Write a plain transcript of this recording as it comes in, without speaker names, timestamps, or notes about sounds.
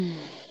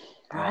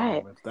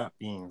Right. With that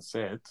being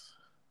said,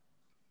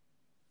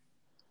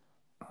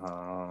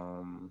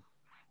 y'all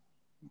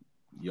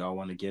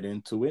want to get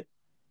into it?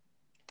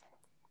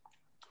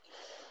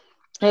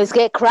 Let's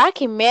get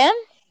cracking, man.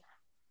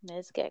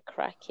 Let's get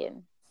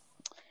cracking.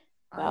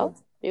 Well, I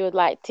we would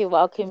like to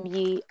welcome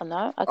you. Oh,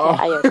 no? Okay, oh,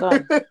 Ayo, go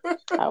on.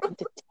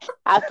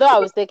 I thought I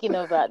was taking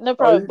over. No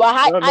problem.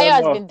 But no, Ayo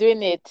has no. been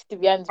doing it, to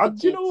be honest with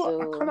Do you you. know what? I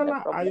So, kind of no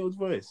like problem. Ayo's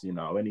voice,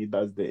 when he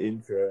does the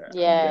intro and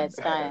Yeah, then it's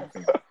nice.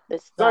 everything.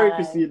 It's Sorry, nice.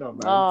 Christina,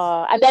 man.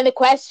 Oh, and then the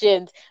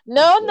questions.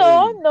 No,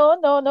 Sorry,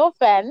 no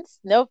offense.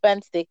 No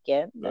offense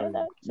taken. No,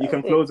 sorry. it's You all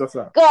can good. close us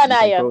out. Go on, You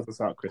can Ayo. close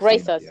us out, Grace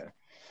Christina. us. Yeah.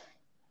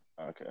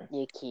 Okay.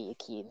 You key.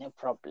 No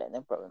problem,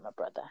 my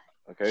brother.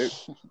 Okay.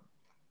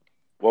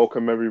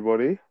 Welcome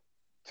everybody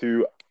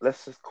to,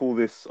 let's just call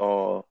this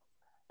our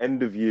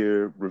end of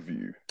year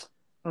review.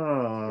 We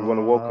want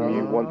to welcome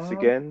you once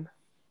again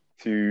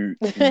to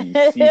the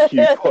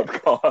CQ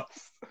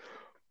podcast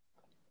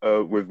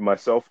with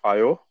myself,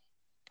 Ayo.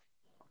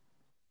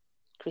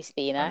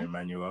 Christina. And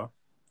Emmanuel.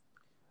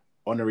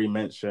 Honorary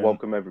mention.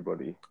 Welcome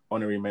everybody.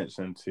 Honorary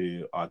mention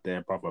to our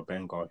dear brother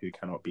Benga, who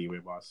cannot be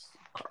with us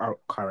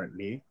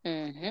currently.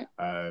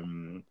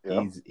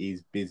 Mm-hmm.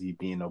 He's busy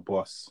being a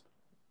boss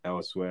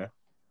elsewhere.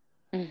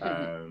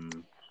 Mm-hmm.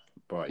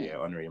 But yeah,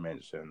 honorary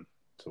mention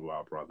to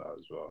our brother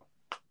as well.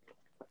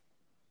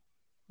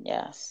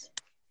 Yes.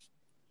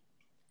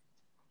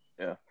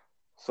 Yeah.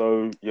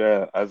 So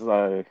yeah, as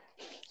I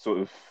sort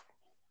of,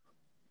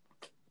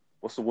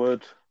 what's the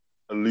word,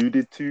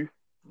 alluded to,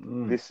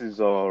 this is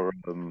our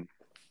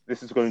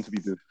this is going to be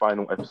the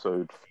final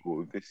episode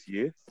for this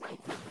year.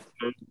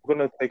 So we're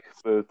going to take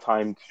the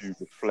time to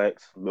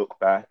reflect, look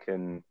back,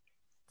 and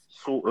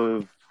sort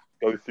of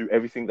go through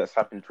everything that's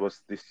happened to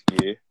us this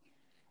year,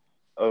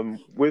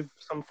 with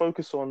some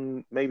focus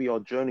on maybe our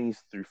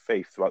journeys through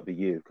faith throughout the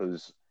year,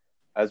 because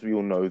as we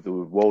all know, the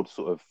world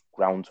sort of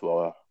ground to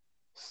our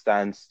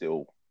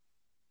standstill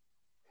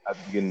at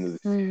the beginning of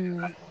this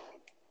year.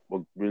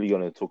 We're really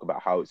going to talk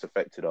about how it's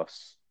affected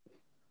us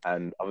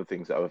and other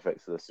things that have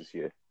affected us this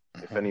year.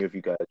 If any of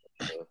you guys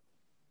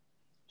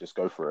just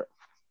go for it.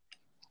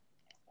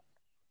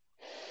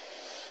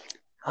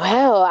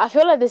 Well, I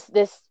feel like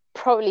there's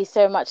probably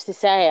so much to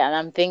say, and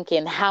I'm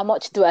thinking, how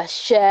much do I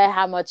share?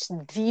 How much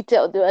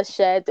detail do I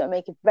share? Do I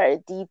make it very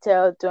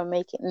detailed? Do I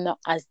make it not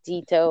as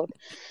detailed?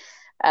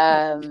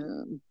 But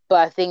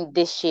I think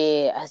this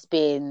year has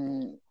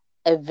been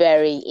a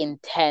very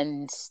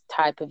intense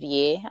type of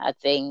year. I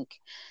think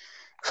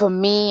for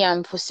me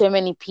and for so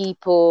many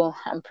people,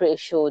 I'm pretty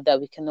sure that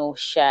we can all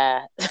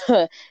share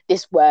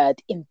this word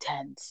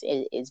intense.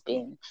 It's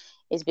been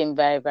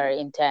very, very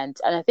intense.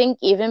 And I think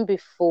even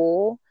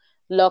before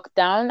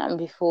lockdown and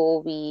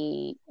before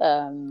we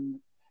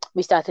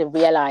started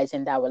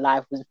realizing that our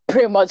life was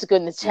pretty much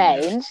going to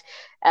change,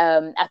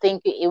 I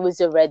think it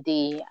was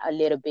already a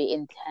little bit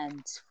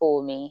intense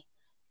for me.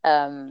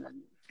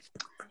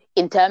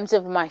 In terms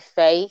of my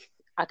faith,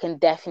 I can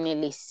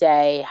definitely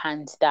say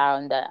hands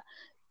down that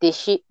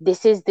this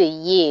is the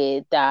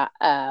year that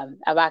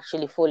I've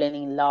actually fallen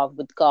in love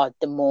with God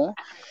the more.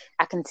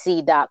 I can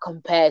see that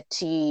compared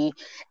to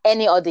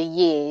any other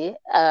year.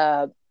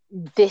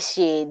 This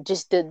year,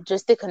 just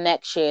the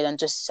connection and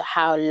just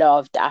how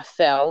loved I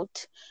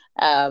felt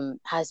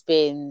has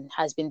been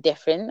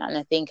different, and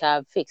I think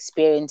I've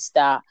experienced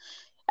that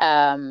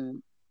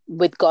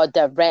with God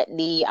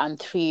directly and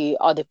through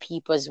other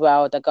people as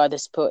well that God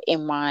has put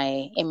in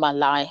my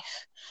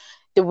life.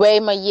 The way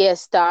my year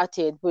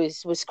started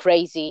was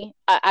crazy.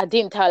 I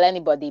didn't tell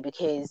anybody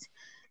because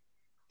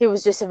it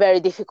was just a very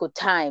difficult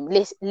time.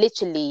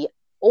 Literally,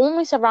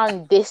 almost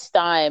around this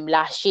time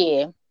last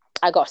year,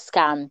 I got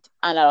scammed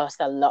and I lost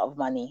a lot of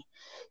money.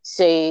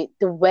 So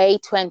the way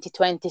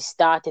 2020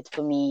 started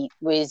for me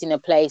was in a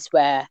place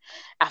where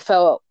I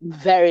felt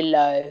very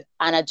low,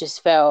 and I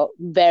just felt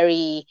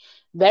very,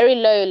 very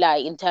low,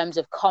 like in terms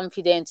of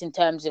confidence, in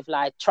terms of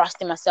like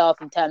trusting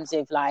myself, in terms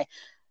of like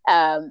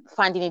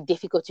finding it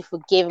difficult to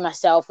forgive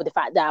myself for the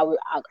fact that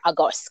I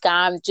got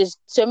scammed, just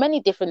so many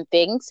different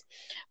things.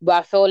 But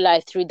I feel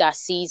like through that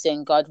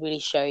season, God really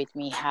showed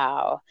me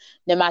how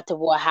no matter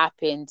what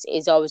happens,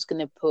 is always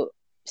going to put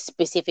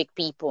specific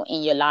people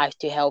in your life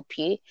to help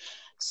you.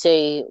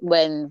 So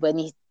when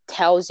he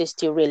tells us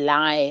to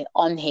rely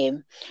on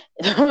him,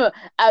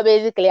 I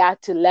basically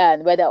had to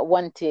learn, whether I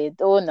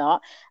wanted or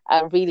not.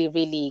 I really,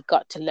 really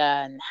got to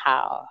learn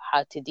how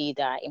to do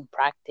that in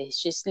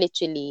practice. Just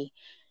literally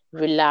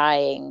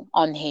relying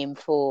on him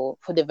for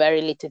the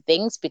very little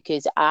things,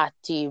 because I had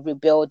to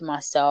rebuild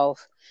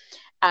myself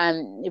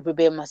and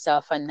rebuild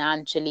myself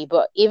financially,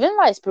 but even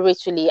like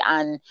spiritually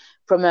and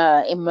from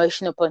an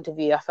emotional point of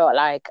view, I felt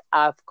like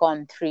I've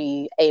gone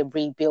through a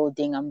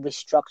rebuilding and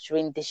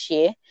restructuring this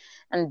year,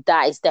 and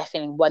that is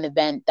definitely one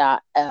event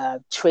that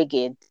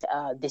triggered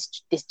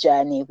this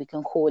journey, we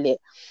can call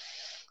it.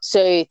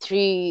 So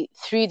through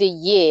the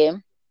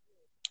year,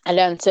 I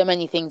learned so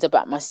many things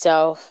about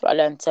myself. I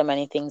learned so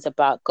many things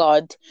about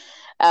God.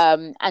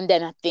 And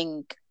then I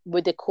think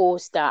with the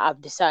course that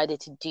I've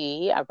decided to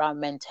do around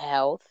mental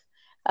health,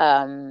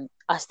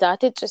 I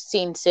started just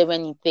seeing so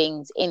many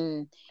things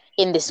in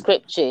the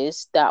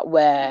scriptures that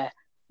were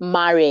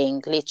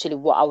marrying literally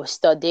what I was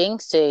studying.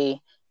 So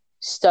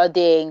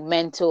studying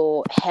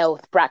mental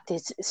health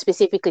practice,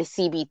 specifically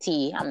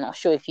CBT. I'm not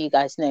sure if you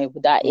guys know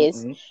what that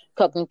is, Mm-mm.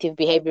 cognitive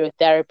behavioral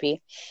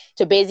therapy.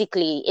 So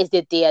basically, it's the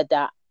idea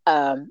that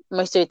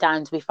most of the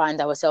times we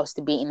find ourselves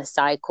to be in a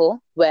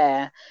cycle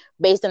where,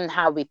 based on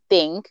how we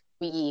think,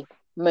 we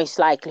most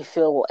likely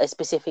feel a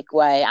specific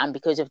way, and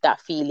because of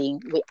that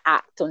feeling, we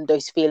act on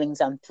those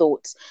feelings and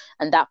thoughts,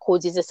 and that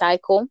causes a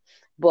cycle.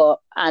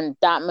 And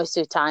that most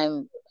of the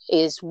time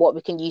is what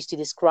we can use to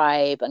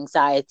describe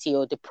anxiety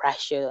or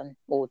depression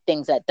or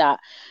things like that.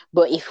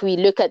 But if we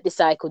look at the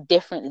cycle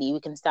differently, we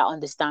can start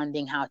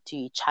understanding how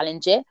to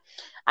challenge it.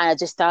 And I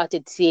just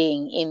started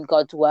seeing in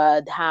God's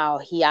word how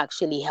he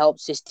actually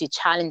helps us to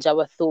challenge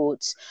our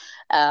thoughts,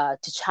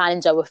 to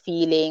challenge our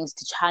feelings,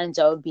 to challenge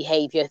our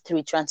behavior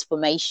through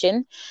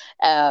transformation,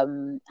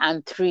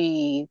 and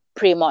through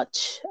pretty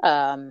much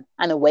an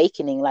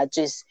awakening, like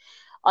just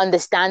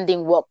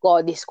understanding what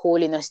God is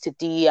calling us to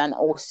do, and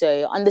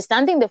also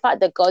understanding the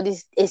fact that God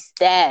is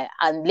there.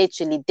 And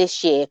literally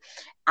this year,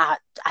 I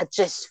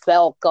just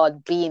felt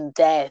God being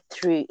there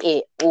through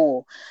it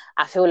all.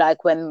 I feel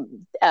like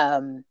when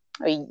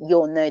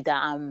you'll know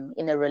that I'm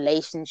in a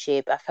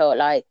relationship, I felt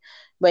like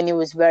when it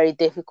was very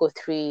difficult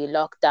through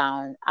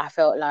lockdown,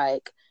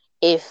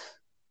 if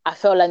I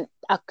felt like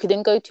I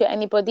couldn't go to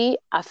anybody,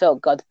 I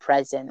felt God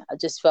present. I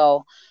just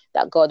felt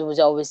that God was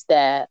always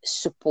there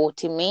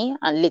supporting me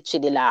and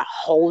literally like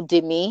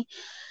holding me.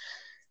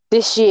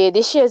 This year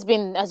has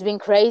been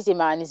crazy,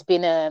 man. It's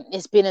been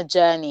a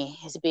journey.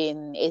 It's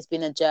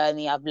been a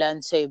journey. I've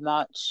learned so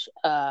much.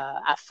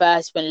 At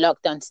first when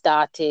lockdown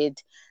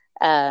started,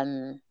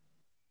 um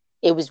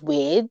it was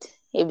weird.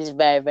 It was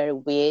very, very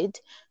weird.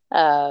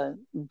 But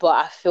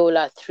I feel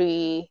like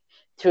through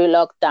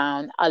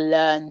lockdown, I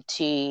learned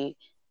to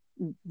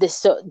the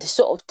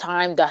sort of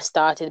time that I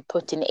started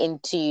putting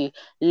into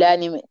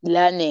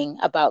learning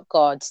about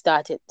God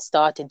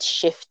started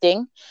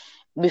shifting.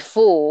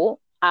 Before,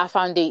 I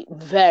found it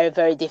very,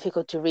 very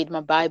difficult to read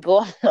my Bible.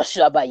 I'm not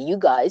sure about you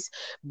guys,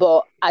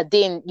 but I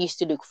didn't used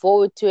to look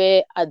forward to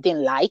it. I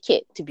didn't like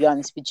it, to be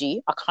honest with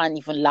you. I can't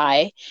even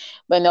lie.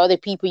 When other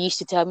people used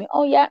to tell me,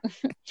 oh yeah,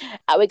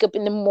 I wake up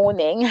in the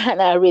morning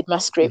and I read my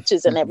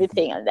scriptures and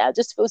everything, and I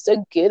just feel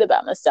so good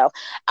about myself.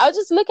 I'll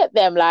just look at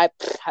them like,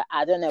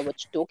 I don't know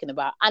what you're talking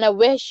about. And I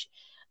wish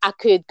I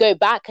could go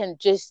back and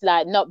just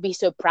like not be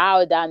so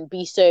proud and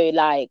be so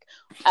like,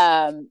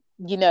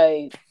 you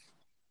know,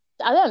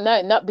 I don't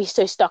know, not be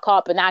so stuck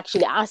up and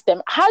actually ask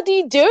them, how do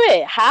you do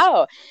it?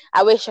 How?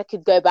 I wish I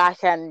could go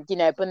back and,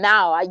 but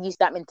now I use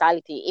that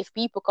mentality. If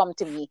people come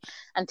to me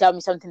and tell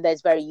me something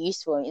that's very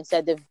useful,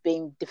 instead of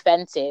being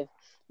defensive,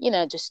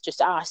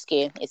 just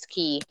asking is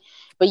key.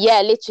 But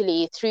yeah,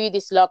 literally through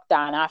this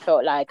lockdown, I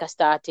felt like I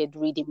started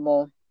reading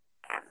more.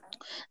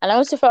 And I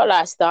also felt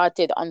like I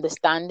started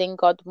understanding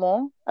God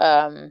more.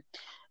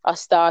 I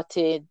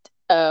started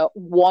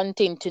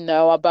wanting to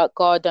know about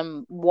God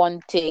and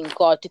wanting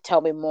God to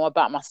tell me more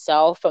about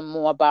myself and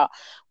more about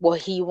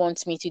what He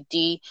wants me to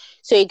do.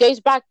 So it goes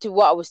back to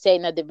what I was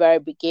saying at the very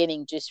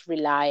beginning, just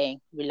relying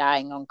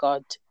on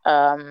God.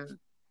 I'm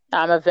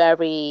a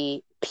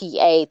very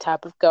PA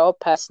type of girl,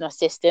 personal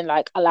assistant.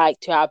 Like I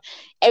like to have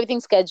everything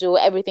scheduled,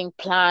 everything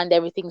planned,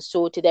 everything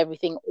sorted,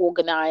 everything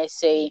organized.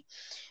 So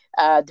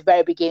the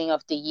very beginning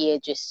of the year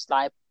just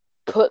like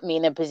put me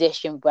in a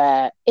position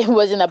where it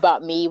wasn't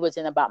about me, it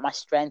wasn't about my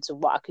strengths or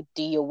what I could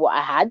do or what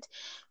I had.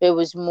 It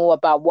was more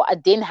about what I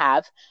didn't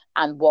have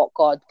and what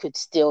God could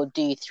still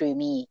do through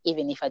me,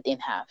 even if I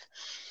didn't have.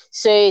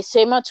 So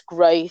much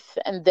growth.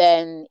 And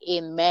then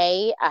in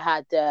May, I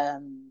had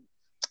an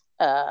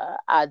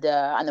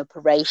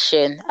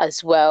operation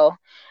as well.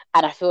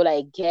 And I feel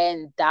like,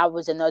 again, that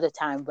was another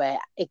time where,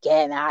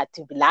 again, I had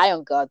to rely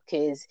on God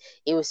because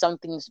it was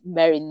something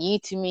very new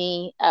to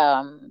me,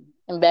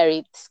 and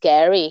very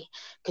scary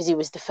because it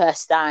was the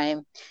first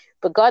time.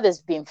 But God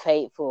has been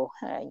faithful,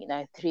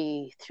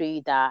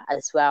 through that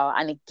as well.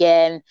 And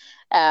again,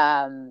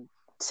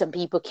 some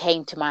people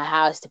came to my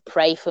house to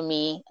pray for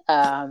me.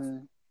 My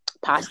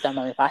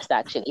pastor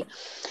actually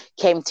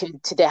came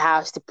to the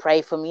house to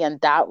pray for me, and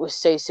that was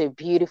so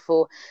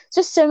beautiful.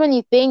 Just so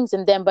many things.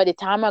 And then by the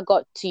time I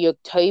got to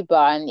October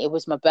and it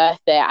was my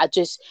birthday,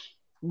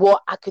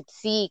 what I could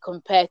see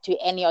compared to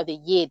any other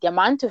year, the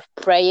amount of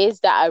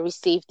prayers that I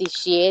received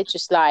this year,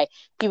 just like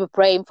people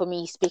praying for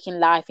me, speaking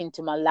life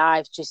into my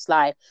life, just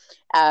like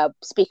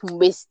speaking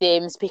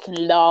wisdom, speaking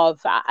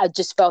love. I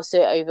just felt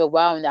so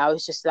overwhelmed. I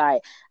was just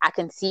like, I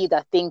can see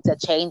that things are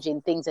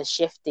changing, things are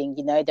shifting,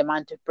 the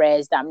amount of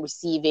prayers that I'm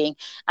receiving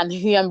and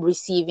who I'm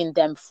receiving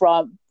them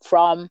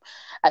from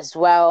as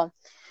well.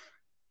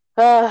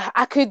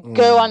 I could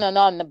go on and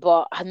on,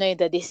 but I know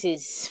that this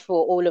is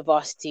for all of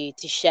us to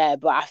share.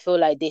 But I feel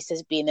like this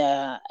has been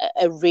a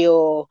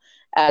real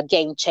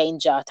game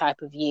changer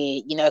type of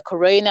year.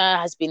 Corona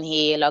has been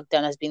here,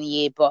 lockdown has been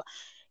here, but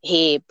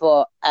I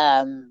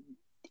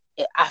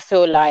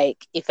feel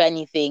like if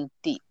anything,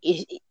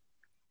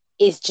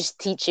 is just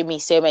teaching me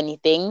so many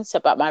things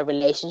about my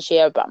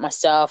relationship, about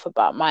myself,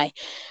 about my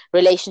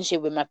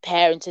relationship with my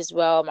parents as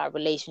well, my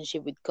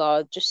relationship with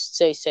God, just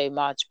so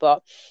much.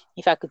 But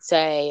if I could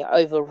say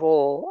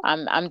overall,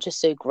 I'm just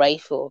so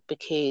grateful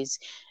because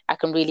I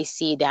can really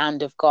see the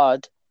hand of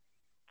God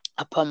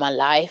upon my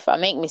life. I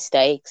make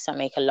mistakes. I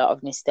make a lot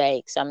of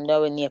mistakes. I'm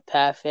nowhere near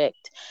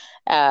perfect.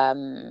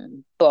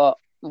 But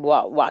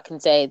what I can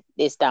say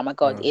is that my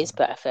God is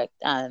perfect,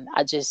 and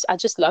I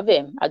just love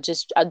him. I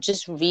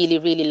just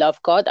really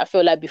love God. I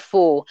feel like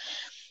before,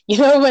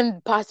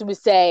 when pastor would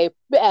say,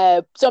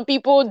 some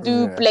people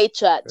do Yeah. play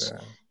church.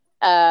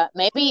 Yeah.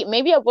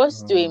 Maybe I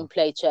was doing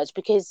play church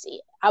because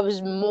I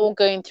was more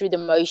going through the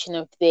motion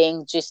of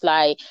things, just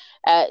like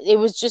it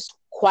was just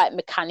quite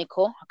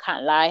mechanical. I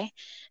can't lie,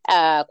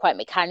 quite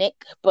mechanic.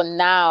 But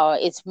now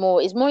it's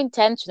more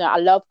intentional. I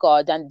love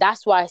God, and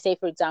that's why I say,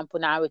 for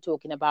example, now we're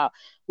talking about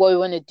what we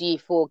want to do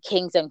for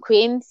Kings and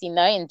Queens, in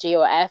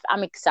GOF.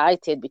 I'm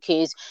excited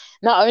because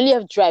not only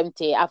I've dreamt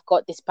it, I've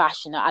got this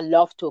passion. I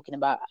love talking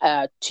about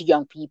to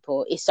young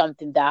people. It's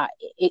something that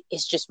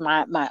it's just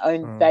my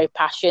own very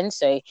passion.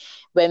 So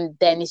when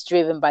then it's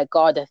driven by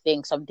God, I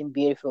think something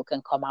beautiful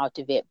can come out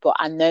of it. But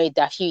I know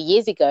that a few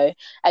years ago,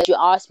 as you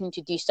asked me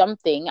to do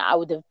something, I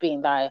would have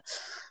been like,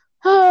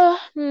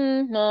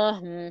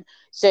 no.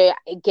 So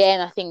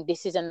again, I think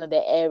this is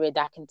another area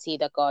that I can see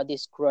that God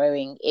is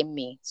growing in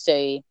me.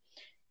 So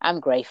I'm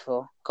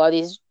grateful. God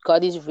is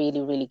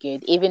really, really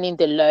good. Even in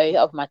the low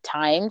of my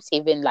times,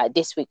 even like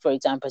this week, for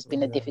example, has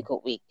been a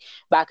difficult week.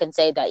 But I can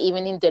say that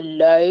even in the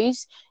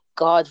lows,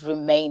 God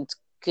remained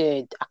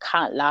good. I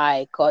can't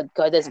lie.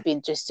 God has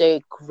been just so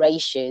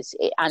gracious,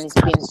 and He's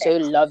been so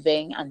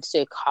loving and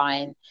so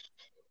kind.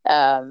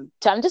 So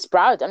I'm just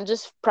proud. I'm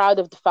just proud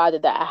of the father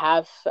that I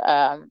have.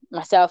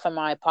 Myself and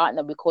my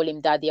partner, we call him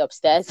Daddy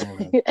upstairs.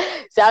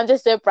 So I'm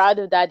just so proud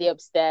of Daddy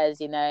upstairs.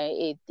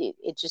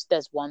 It just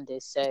does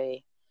wonders. So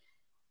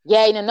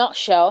yeah, in a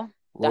nutshell,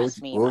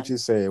 that's me, What would man. you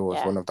say was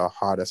Yeah. one of the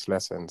hardest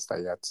lessons that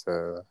you had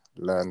to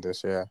learn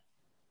this year?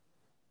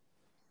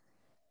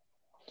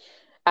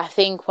 I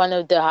think one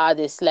of the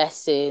hardest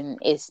lesson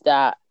is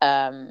that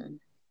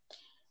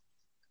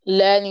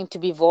learning to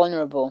be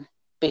vulnerable,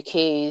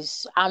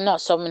 because I'm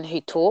not someone who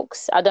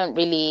talks. I'm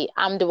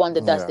the one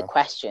that does the Yeah.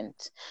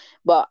 questions,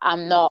 but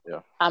I'm not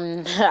Yeah.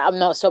 I'm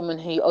not someone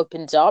who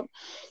opens up.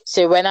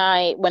 So when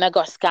I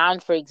got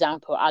scammed, for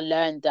example, I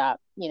learned that,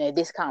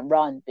 this can't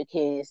run,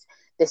 because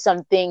there's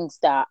some things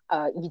that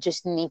you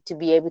just need to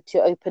be able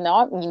to open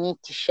up. You need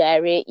to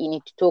share it. You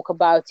need to talk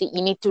about it.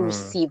 You need to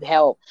receive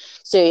help.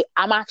 So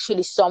I'm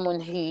actually someone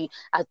who,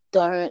 I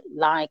don't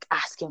like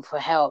asking for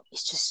help.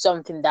 It's just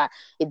something that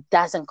it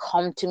doesn't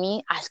come to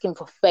me, asking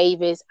for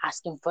favors,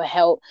 asking for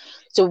help.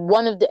 So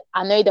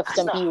I know that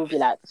some people will be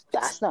like,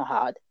 that's not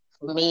hard.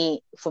 For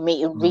me,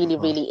 it really,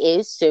 really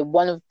is. So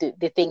one of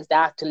the things that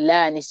I have to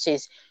learn is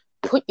just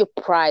put your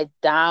pride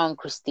down,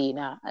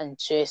 Christina, and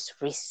just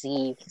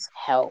receive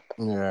help.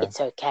 Yeah. It's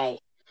okay.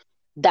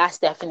 That's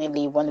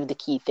definitely one of the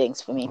key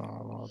things for me.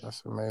 Oh,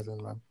 that's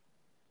amazing, man.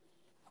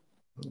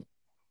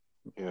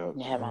 Yeah.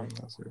 Yeah, man.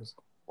 That's serious.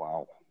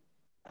 Wow.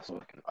 That's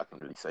all I can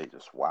really say.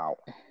 Just wow.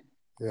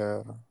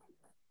 Yeah.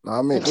 No,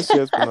 I mean, this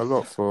year's been a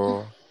lot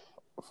for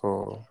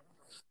For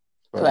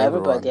everybody,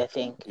 everyone. I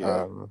think.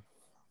 Yeah.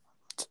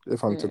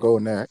 If I'm to go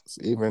next,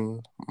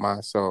 even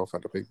myself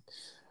at the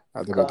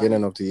Go on.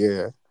 beginning of the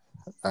year,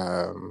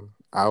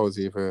 I was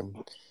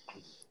even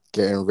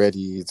getting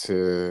ready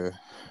to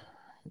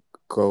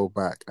go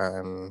back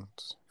and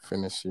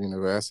finish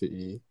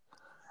university,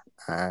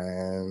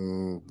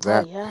 and Oh,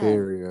 that yeah.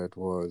 period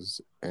was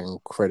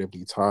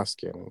incredibly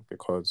tasking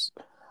because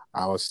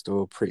I was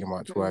still pretty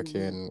much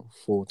working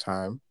full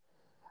time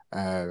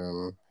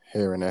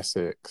here in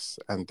Essex,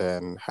 and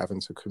then having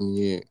to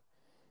commute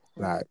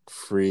like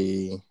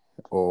 3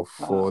 or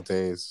 4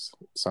 days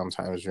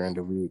sometimes during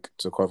the week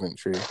to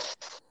Coventry.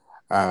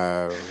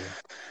 And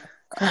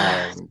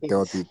there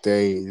would be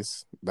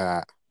days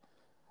that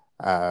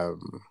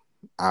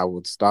I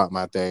would start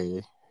my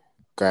day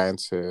going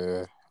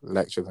to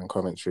lectures in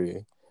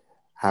Coventry,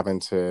 having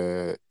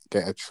to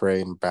get a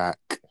train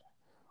back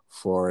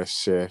for a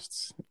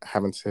shift,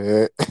 having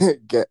to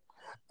get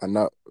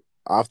another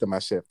after my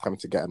shift, having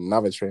to get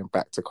another train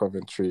back to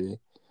Coventry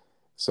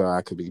so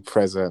I could be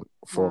present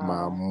for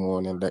my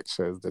morning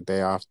lectures the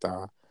day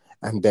after,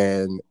 and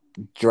then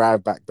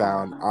drive back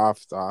down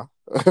after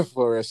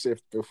for a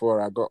shift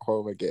before I got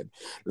home again.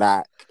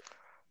 Like,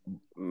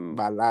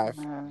 my life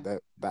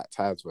that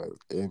time was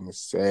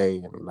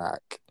insane.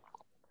 Like,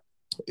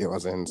 it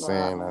was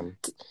insane. Wow.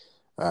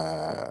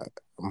 And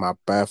my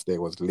birthday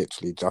was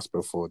literally just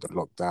before the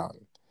lockdown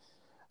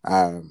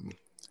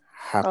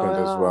happened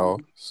as Oh, well.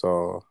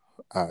 So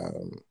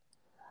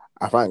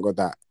I thank God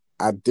that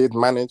I did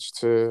manage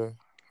to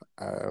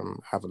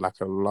have like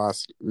a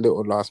last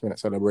minute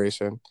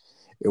celebration.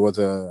 It was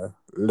a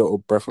little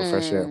breath of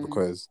fresh air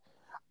because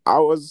I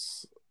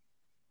was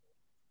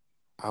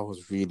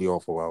really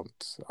overwhelmed.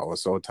 I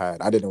was so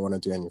tired. I didn't want to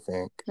do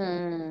anything.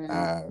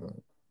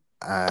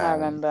 I and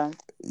remember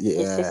his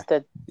yeah,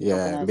 sister yeah,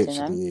 organizing them.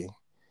 literally,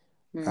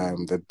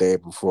 Mm. the day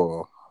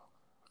before,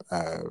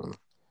 um,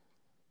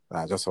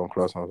 like just some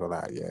close ones were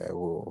like, yeah,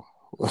 well,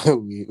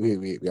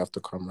 we have to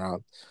come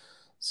round.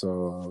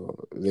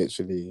 So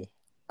literally,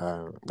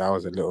 that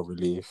was a little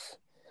relief,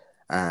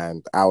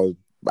 and I was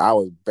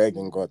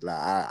begging Mm. God like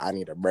I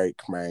need a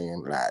break,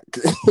 man. Like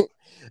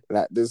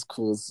like this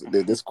course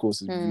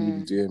is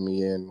really Mm. doing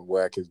me in.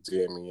 Work is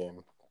doing me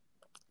in.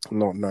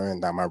 Not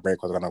knowing that my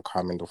break was gonna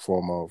come in the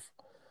form of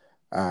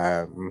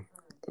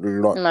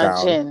lockdown.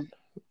 Imagine.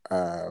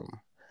 Um,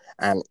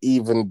 and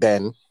even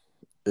then,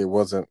 it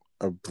wasn't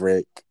a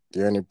break.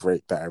 The only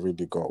break that I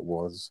really got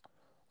was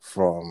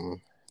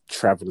from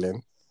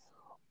traveling,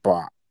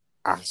 but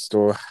I was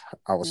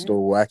Mm.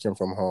 still working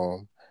from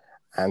home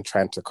and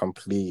trying to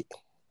complete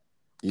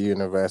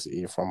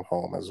university from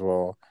home as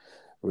well,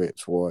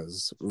 which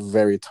was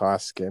very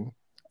tasking.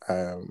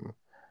 Um,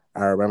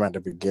 I remember at the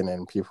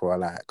beginning, people were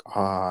like,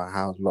 "Oh,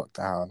 how's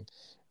lockdown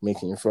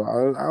making you feel?"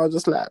 I was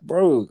just like,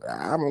 "Bro,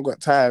 I haven't got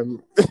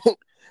time.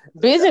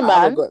 Busy I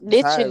haven't man, got time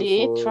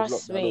literally, for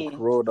trust lockdown or me.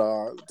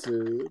 corona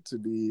to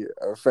be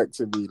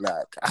affecting me.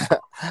 Like,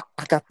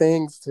 I got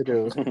things to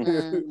do."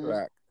 Mm.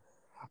 Like,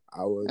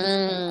 I was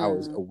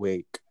Mm.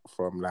 awake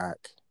from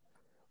like,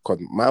 because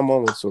my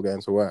mom was still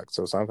going to work,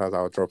 so sometimes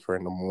I would drop her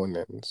in the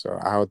morning. So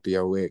I would be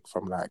awake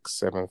from like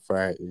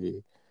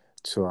 7:30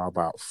 to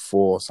about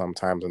 4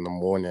 sometimes in the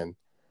morning.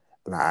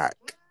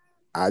 Like,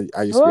 I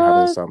used to be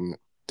having What? some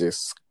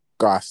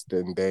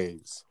disgusting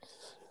days.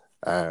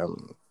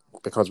 Um,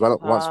 because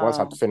once I'd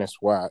Wow.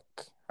 finished work,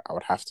 I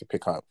would have to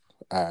pick up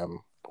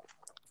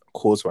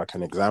coursework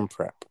and exam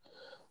prep.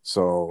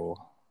 So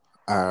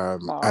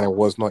and it Wow.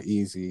 was not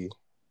easy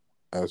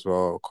as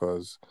well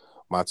because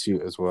my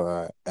tutors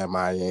were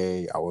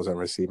MIA. I wasn't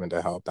receiving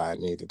the help that I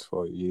needed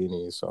for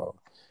uni, so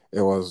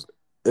it was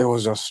it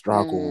was just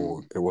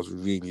struggle. Mm. It was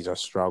really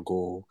just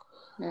struggle.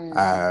 Mm.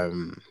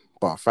 Um,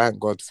 but thank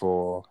God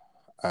for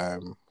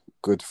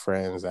good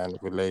friends and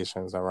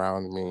relations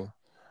around me.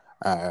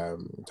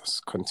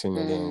 Just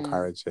continually Mm.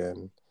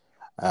 encouraging.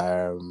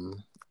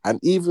 Um, and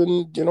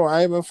even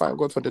I even thank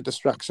God for the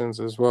distractions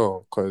as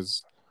well,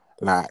 because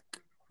like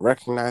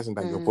recognizing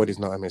that your Mm. body's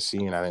not a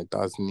machine and it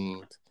does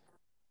need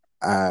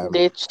them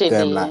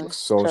Literally, like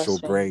social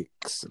trust me.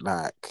 breaks.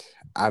 Like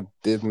I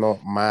did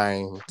not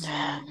mind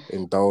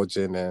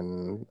indulging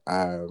in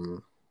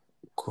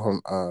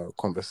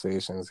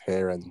conversations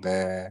here and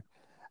there.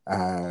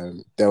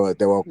 There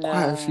were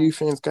quite a Yeah. few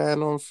things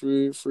going on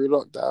through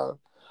lockdown.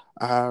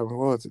 What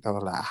was it? There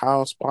was like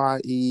house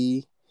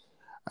party,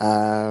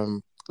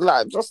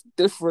 like just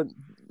different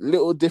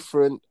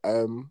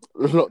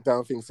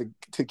lockdown things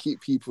to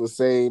keep people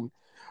sane.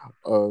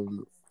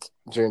 Um,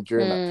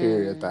 during that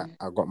period that Mm.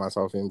 I got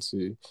myself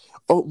into.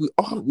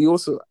 We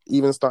also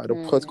even started a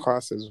Mm.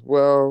 podcast as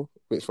well,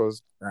 which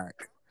was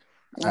like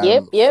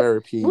Yep, yep. Whoop,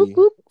 therapy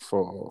whoop.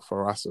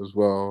 for us as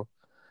well.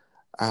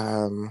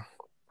 Um,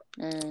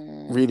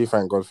 Mm. really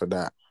thank God for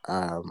that.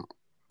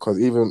 Because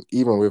even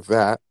with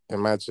that,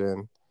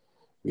 imagine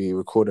we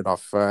recorded our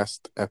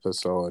first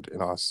episode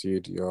in our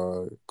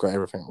studio, got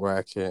everything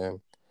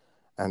working,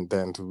 and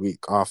then the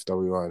week after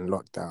we were in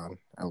lockdown,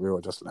 and we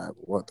were just like,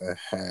 "What the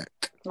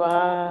heck?"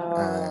 Wow.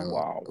 And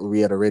Wow.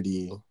 we had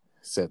already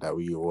said that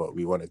we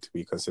wanted to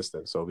be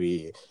consistent, so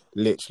we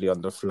literally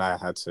on the fly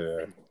had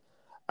to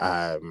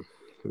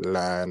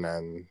learn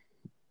and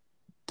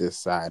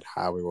decide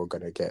how we were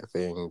going to get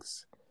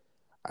things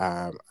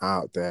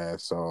out there.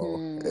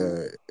 So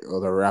Mm. it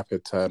was a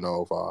rapid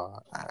turnover,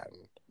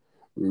 and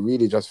we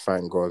really just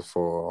thank God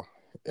for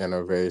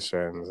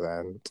innovations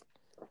and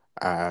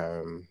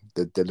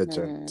the Mm.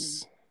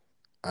 diligence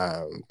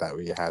that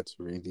we had to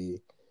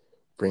really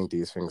bring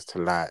these things to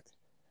light.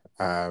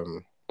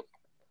 Um,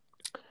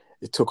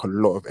 it took a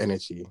lot of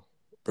energy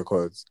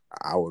because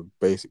I was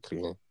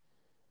basically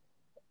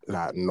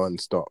like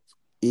non-stop.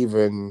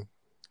 Even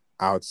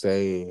I would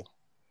say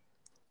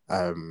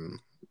um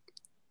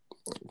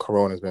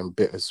Corona's been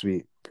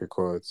bittersweet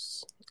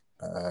because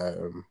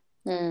um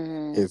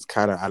Mm. it's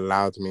kind of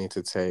allowed me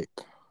to take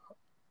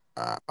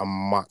a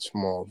much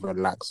more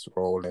relaxed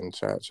role in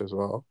church as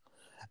well.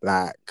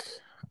 Like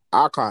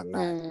I can't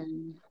lie,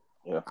 Mm.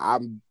 Yeah.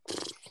 I'm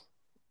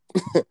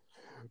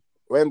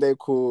when they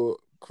call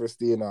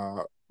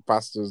Christina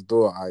pastor's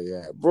daughter,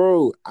 yeah,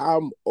 bro,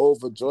 I'm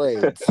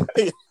overjoyed.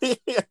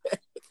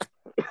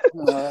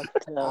 What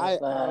the I am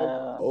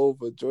wow.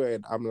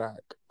 overjoyed. I'm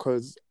like,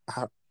 because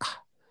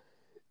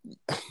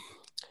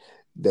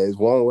there's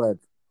one word,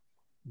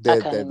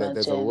 I can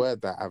there's a imagine.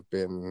 word that I've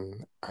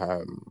been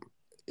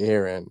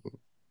hearing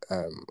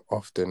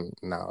often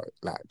now,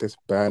 like this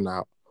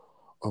burnout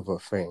of a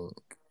thing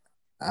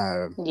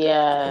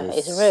Yeah, is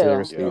it's real.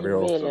 seriously Yeah. It's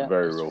real. It's a real.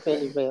 very It's real thing.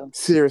 really real.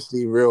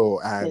 Seriously real.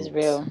 It's And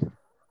real.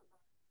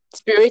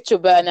 Spiritual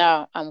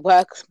burnout and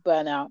work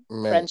burnout,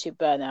 mate, friendship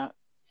burnout.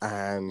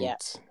 and Yeah.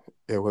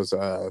 it was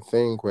a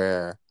thing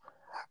where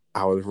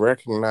I was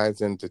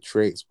recognizing the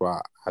traits,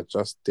 but I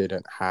just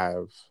didn't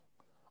have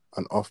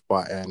an off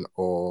button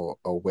or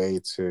a way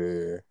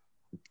to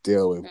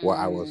deal with what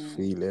I was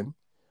feeling,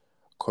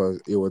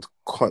 because it would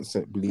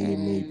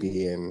constantly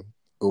be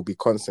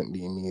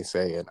constantly me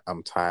saying,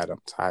 I'm tired,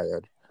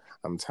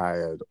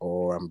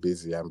 or I'm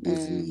busy,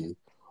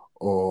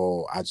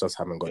 or I just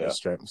haven't got the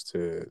strength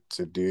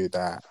to do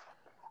that.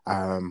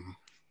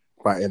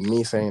 But in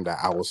me saying that,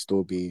 I will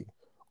still be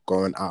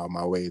going out of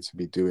my way to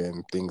be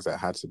doing things that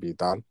had to be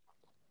done.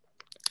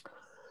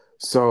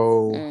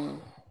 So,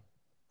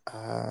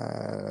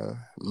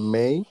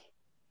 May,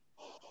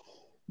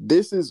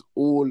 this is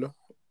all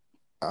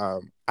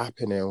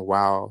happening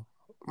while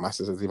my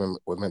sister's even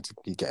was meant to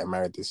be getting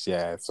married this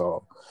year.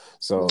 So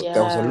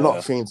there was a lot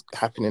of things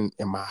happening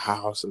in my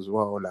house as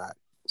well, like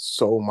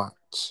so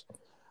much.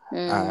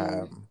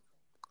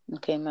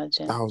 Okay,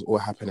 imagine. That was all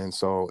happening.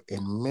 So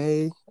in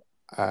May,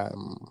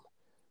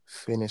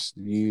 finished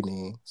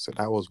uni. So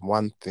that was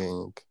one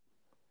thing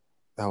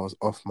that was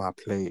off my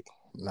plate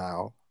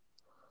now.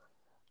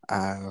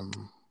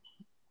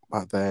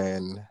 But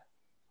then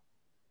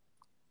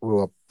we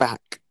were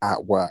back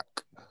at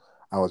work.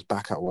 I was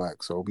back at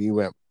work. So we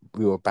were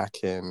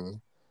back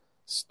in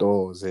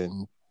stores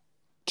in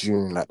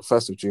June, like the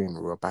 1st of June,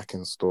 we were back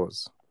in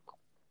stores.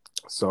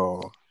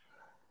 So,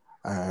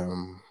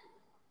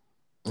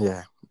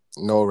 yeah,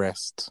 no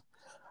rest.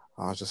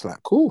 I was just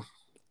like, cool.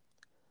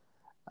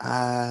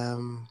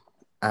 And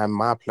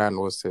my plan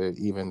was to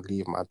even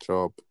leave my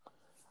job,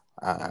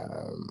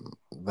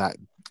 that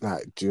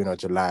like June or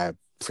July,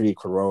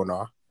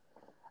 pre-corona.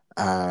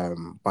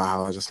 But I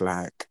was just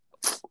like,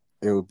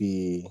 it would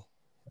be,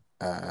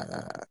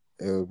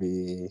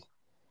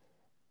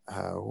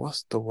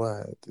 what's the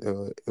word?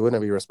 It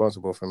wouldn't be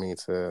responsible for me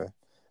to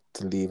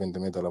leave in the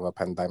middle of a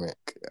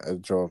pandemic, a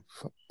job,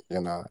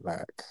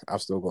 like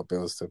I've still got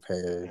bills to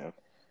pay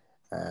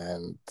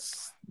and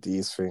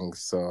these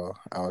things. So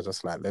I was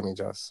just like, let me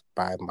just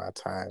bide my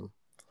time.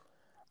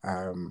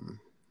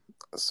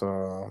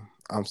 So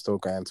I'm still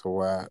going to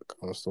work.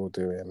 I'm still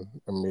doing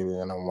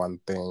 1,000,001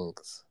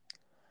 things.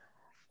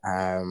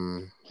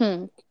 And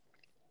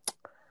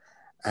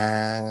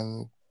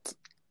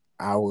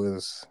I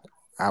was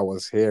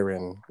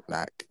hearing,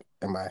 like,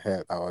 in my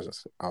head, I was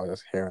just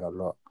hearing a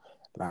lot,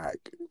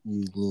 like,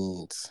 you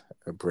need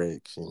a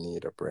break, you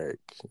need a break,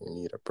 you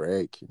need a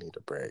break, you need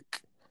a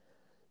break.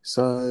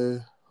 So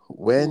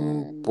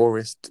when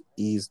Boris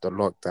eased the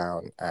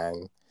lockdown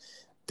and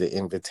the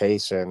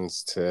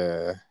invitations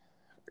to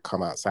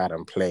come outside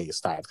and play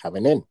started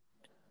coming in,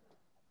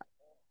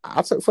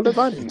 I took full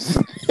advantage.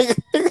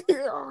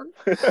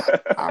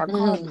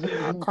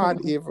 I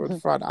can't even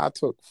front. I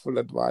took full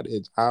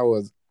advantage. I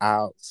was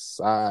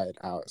outside,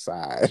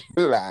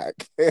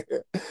 like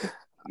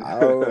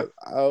I was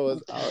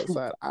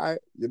outside.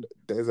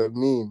 There's a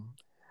meme,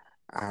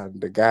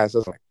 and the guy's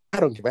just like, I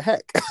don't give a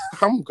heck.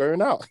 I'm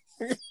going out.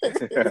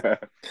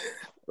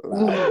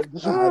 Like,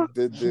 I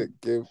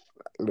didn't give.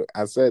 Look,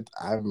 I said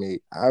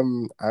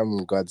I'm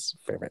God's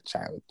favorite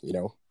child.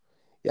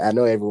 Yeah, I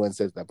know everyone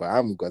says that, but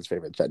I'm God's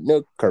favorite child.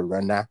 No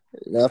corona,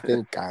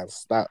 nothing can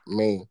stop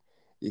me.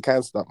 You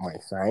can't stop my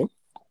shine.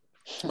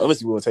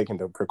 Obviously, we were taking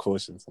the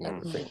precautions and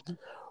everything,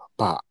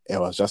 but it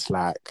was just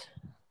like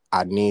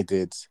I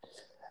needed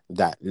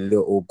that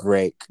little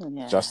break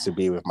just to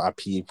be with my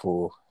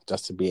people,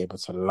 just to be able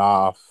to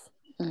laugh,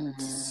 to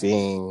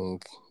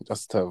sing,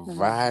 just to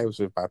vibes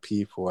with my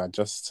people, and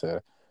just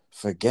to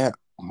forget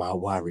my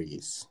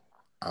worries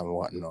and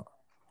whatnot.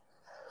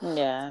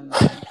 Yeah.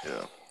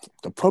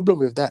 The problem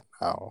with that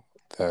now,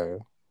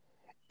 though,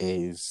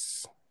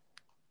 is,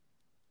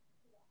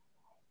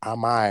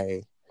 am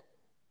I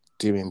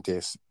doing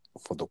this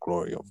for the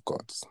glory of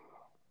God?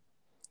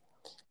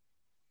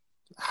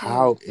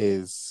 How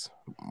is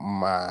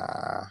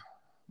my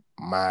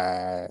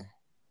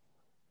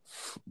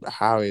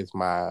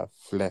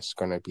flesh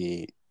gonna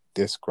be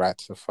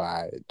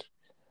disgratified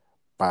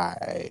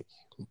by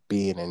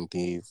being in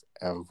these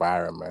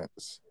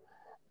environments,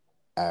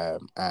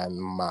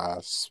 and my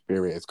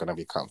spirit is gonna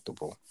be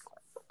comfortable?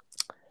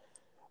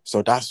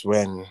 So that's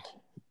when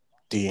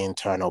the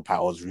internal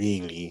battles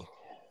really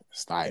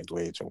started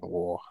waging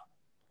war.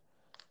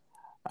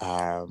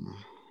 And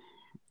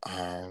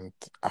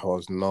I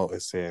was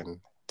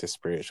noticing the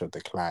spiritual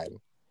decline,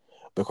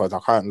 because I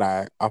can't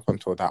lie, up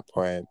until that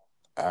point,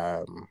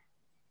 I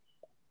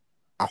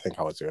think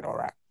I was doing all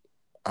right.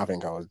 I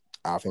think I was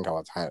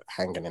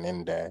hanging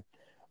in there,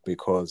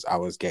 because I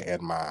was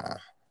getting my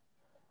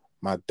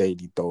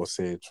daily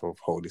dosage of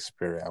Holy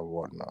Spirit and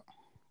whatnot.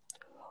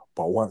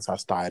 But once I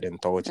started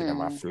indulging in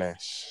my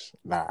flesh,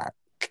 like,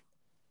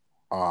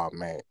 oh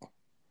mate,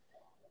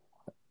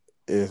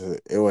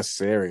 it was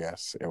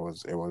serious. It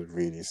was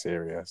really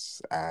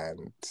serious.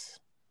 And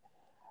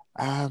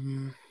I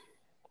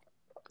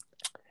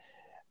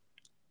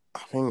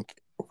think,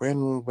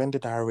 when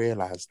did I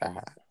realize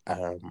that?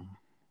 I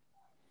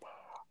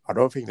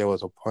don't think there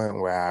was a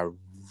point where I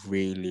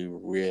really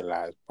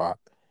realized, but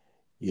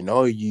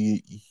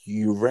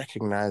you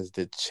recognize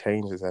the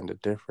changes and the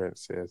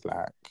differences.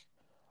 Like,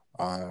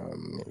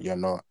 you're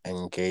not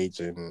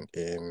engaging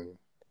in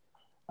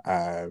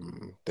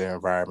the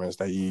environments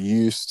that you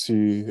used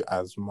to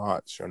as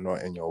much. You're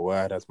not in your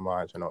word as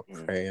much. You're not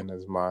praying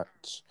as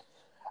much.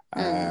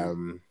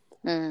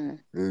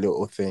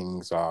 Little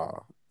things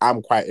are.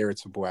 I'm quite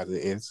irritable as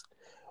it is,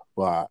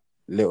 but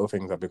little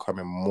things are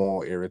becoming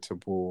more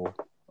irritable.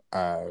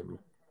 I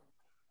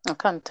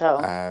can't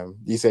tell.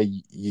 You say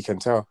you can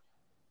tell.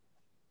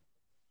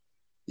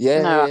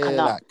 Yeah, No, I yeah, yeah.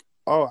 cannot. Like,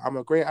 oh, I'm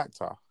a great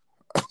actor.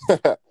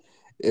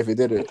 If you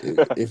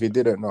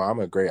didn't know, I'm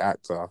a great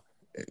actor.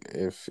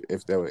 If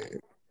there were,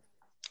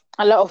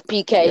 A lot of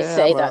PKs yeah,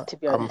 say that, to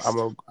be honest.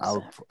 So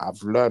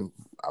I've learned.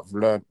 I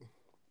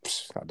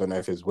don't know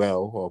if it's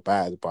well or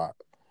bad, but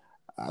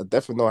I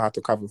definitely know how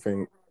to cover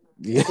things.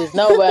 Yeah, it is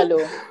not well,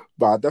 oh.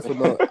 but I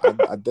definitely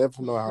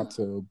know how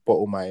to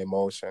bottle my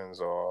emotions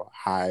or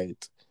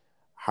hide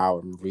how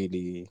I'm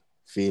really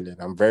feeling.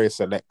 I'm very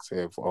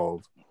selective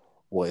of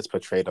what is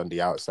portrayed on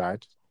the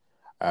outside.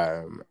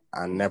 I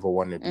never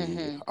want to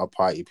be a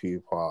party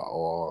pooper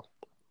or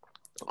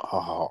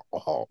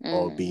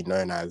be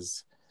known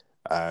as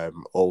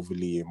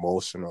overly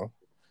emotional.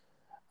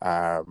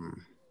 Like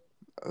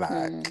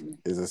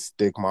is a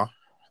stigma.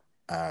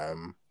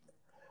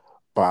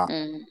 But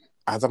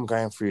as I'm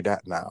going through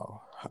that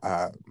now,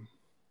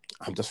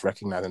 I'm just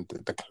recognizing the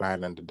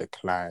decline and the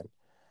decline.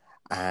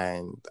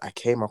 And I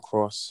came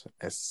across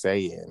a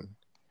saying,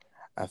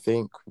 I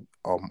think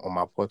on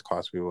my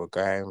podcast, we were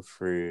going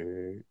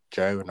through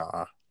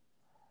Jonah.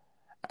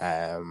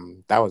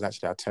 That was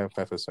actually our 10th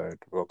episode.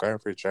 We were going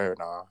through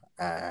Jonah,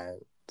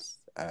 and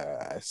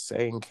a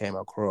saying came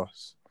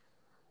across,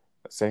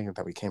 a saying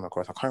that we came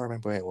across. I can't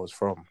remember where it was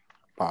from,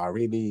 but I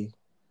really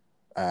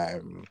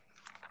resonated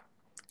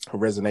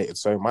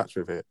so much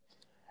with it.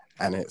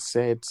 And it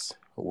said,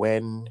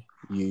 when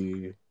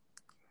you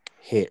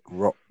hit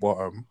rock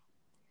bottom,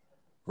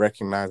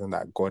 recognizing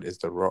that God is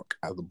the rock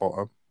at the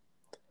bottom.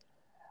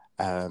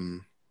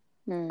 And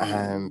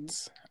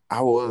I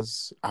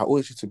always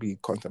used to be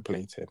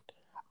contemplating,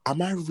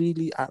 am I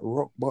really at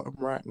rock bottom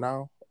right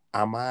now?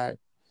 Am I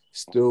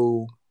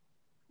still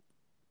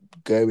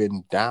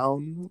going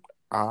down?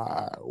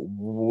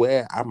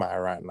 Where am I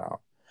right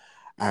now?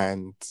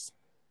 And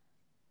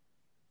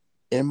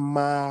in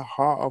my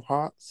heart of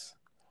hearts,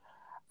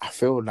 I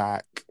feel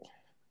like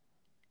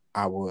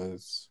I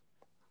was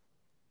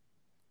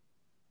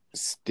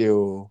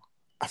still.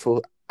 I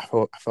felt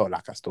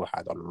like I still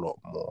had a lot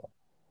more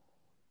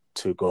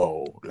to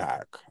go.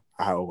 Like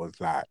I was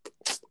like,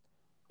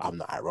 I'm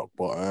not at rock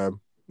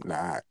bottom.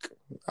 Like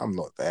I'm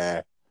not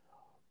there.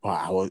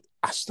 But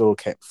I still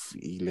kept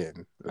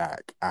feeling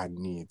like I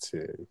need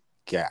to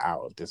get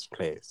out of this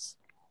place.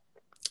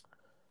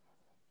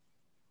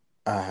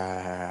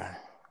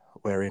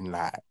 We're in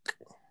like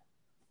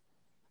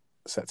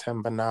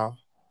September now,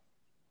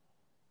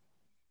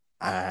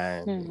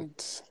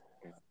 and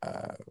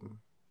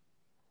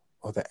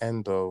or the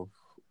end of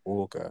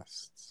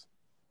August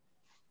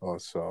or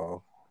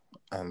so,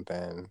 and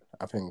then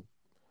I think,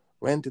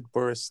 when did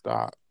Boris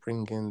start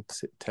bringing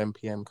 10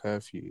 p.m.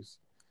 curfews?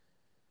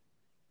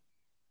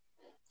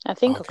 I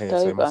think Okay,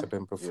 so it must have October.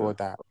 been before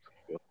that.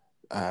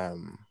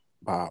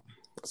 But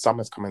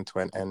summer's coming to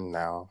an end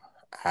now,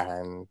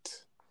 and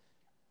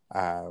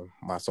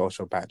my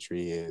social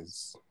battery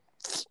is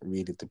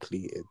really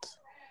depleted.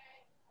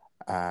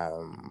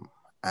 And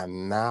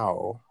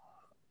now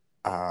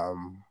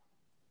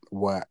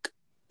work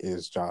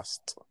is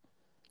just...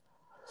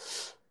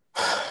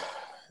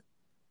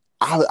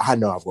 I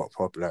know I've got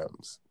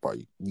problems, but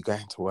you go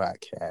into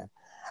work here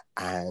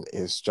and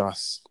it's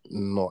just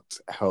not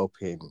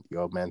helping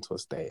your mental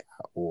state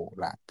at all.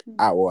 Like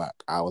at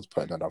work, I was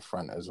putting on the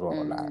front as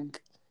well.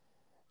 Like,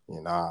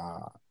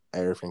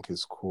 everything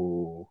is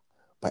cool,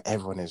 but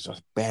everyone is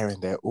just bearing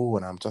their all,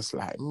 and I'm just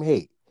like,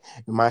 mate,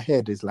 in my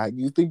head, it's like,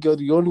 you think you're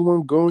the only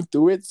one going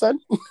through it,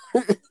 son?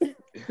 You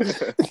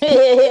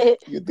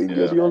think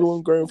you're the only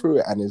one going through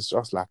it? And it's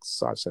just like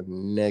such a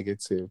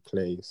negative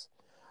place.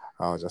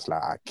 I was just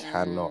like, I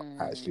cannot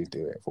actually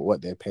do it. For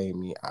what they're paying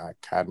me, I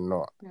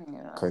cannot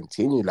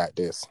continue like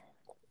this.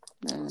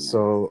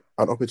 So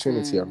an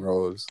opportunity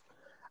arose,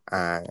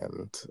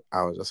 and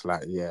I was just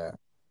like, yeah,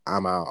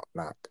 I'm out.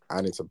 Like,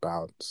 I need to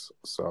bounce.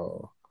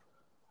 So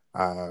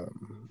that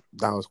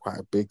was quite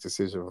a big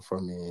decision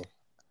for me.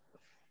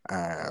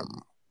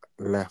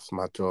 Left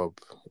my job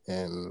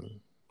in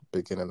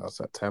beginning of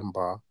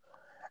September,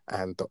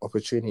 and the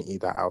opportunity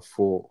that I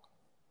thought,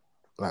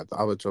 like the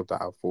other job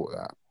that I thought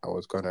that I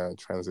was going to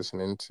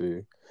transition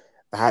into,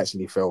 that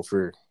actually fell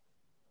through.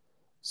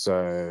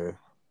 So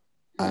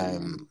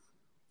hence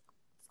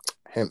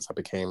I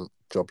became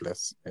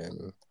jobless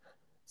in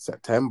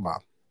September.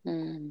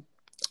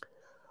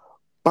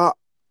 But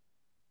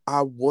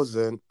I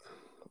wasn't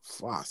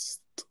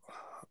fussed.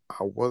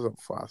 I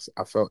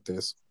felt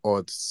this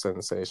odd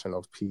sensation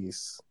of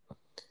peace,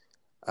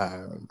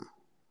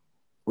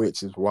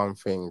 which is one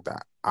thing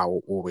that I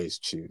will always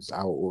choose.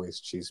 I will always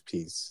choose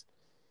peace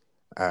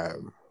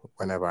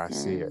whenever I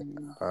see it.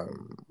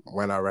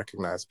 When I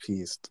recognized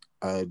peace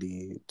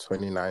early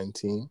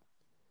 2019,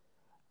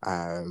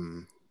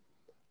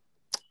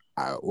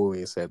 I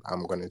always said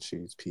I'm gonna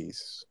choose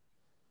peace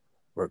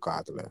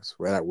regardless.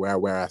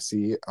 Where I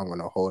see it, I'm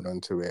gonna hold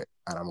on to it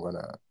and I'm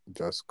gonna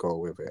just go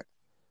with it,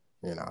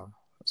 you know.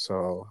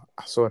 So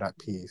I saw that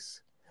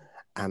peace,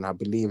 and I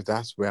believe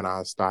that's when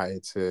I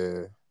started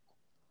to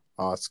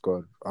ask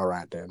God, all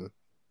right then,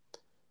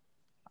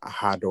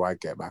 how do I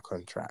get back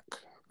on track?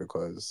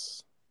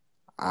 Because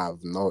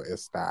I've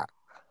noticed that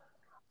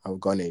I've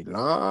gone a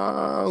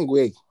long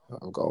way.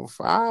 I've gone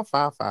far,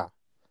 far, far.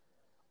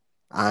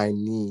 I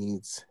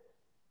need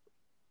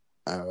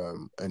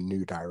a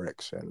new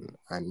direction.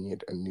 I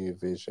need a new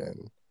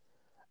vision.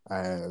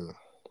 Um,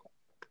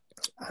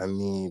 I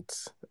need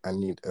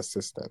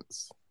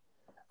assistance.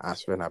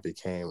 That's when I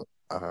became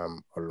a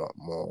lot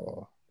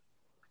more.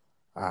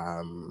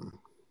 I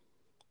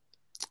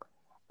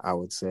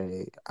would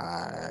say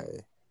I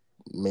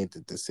made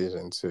the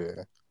decision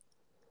to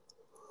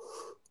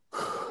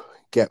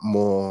get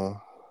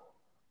more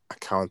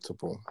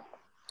accountable.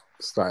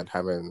 Started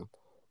having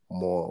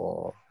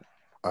more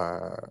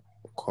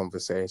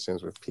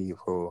conversations with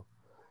people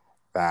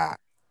that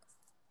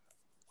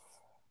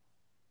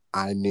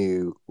I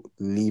knew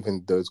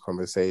leaving those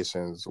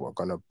conversations were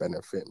going to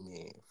benefit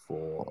me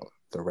for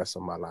the rest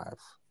of my life.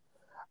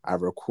 I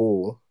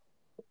recall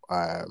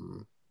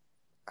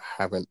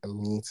having a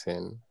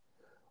meeting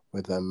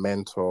with a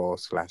mentor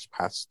slash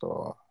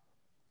pastor,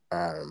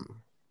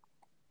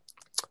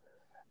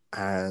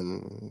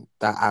 and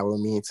that hour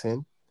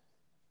meeting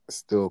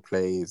still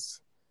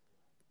plays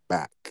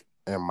back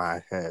in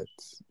my head,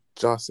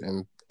 just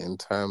in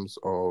terms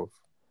of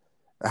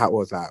that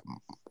was like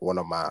one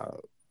of my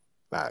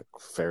like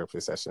therapy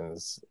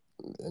sessions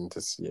in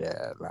this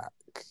year.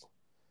 Like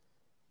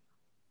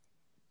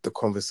the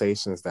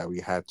conversations that we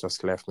had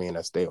just left me in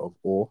a state of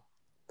awe.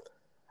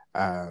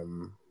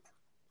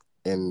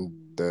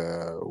 In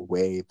the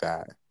way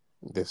that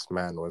this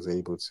man was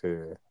able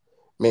to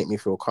make me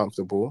feel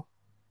comfortable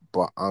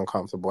but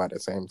uncomfortable at the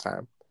same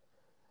time.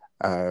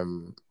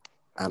 And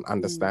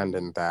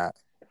understanding that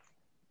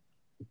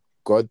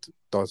God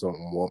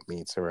doesn't want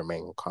me to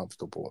remain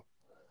comfortable,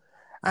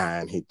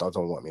 and he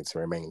doesn't want me to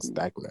remain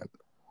stagnant,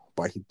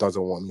 but he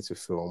doesn't want me to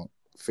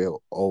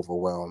feel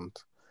overwhelmed,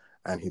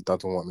 and he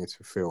doesn't want me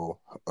to feel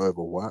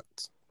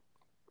overworked.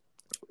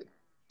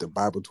 The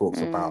Bible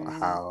talks about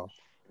how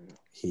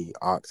he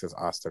asks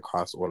us to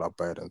cast all our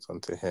burdens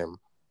onto him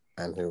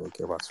and he will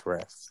give us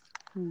rest.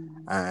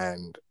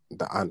 And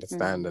the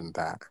understanding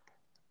that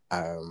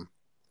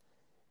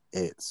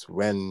it's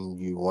when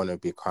you want to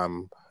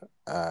become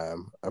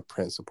a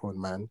principled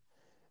man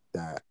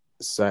that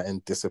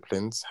certain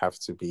disciplines have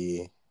to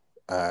be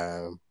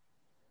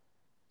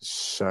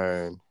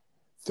shown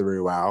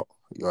throughout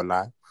your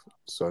life,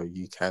 so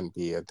you can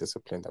be a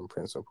disciplined and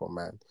principled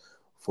man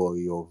for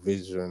your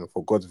vision,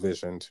 for God's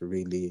vision to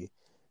really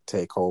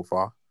take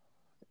over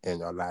in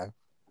your life.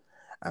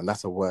 And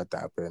that's a word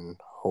that I've been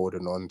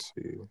holding on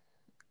to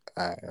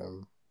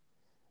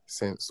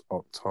since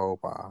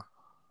October.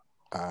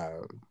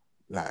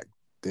 Like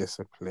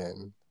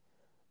discipline,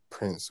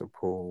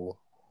 principle,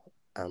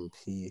 and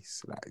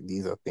peace. Like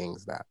these are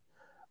things that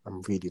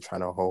I'm really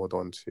trying to hold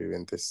on to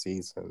in this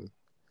season,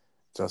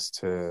 just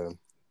to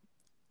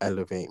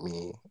elevate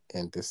me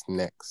in this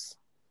next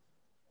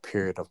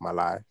period of my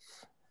life.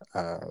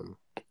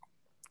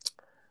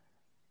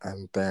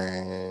 And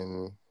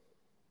then,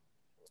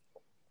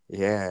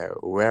 yeah,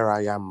 where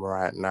I am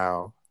right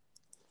now,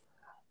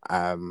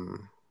 I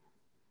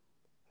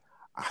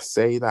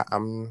say that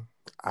I'm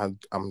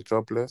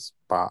jobless,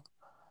 but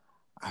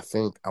I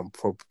think I'm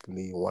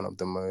probably one of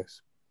the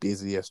most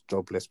busiest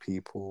jobless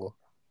people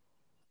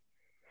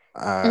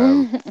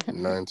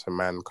known to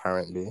man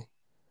currently,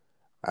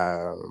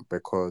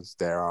 because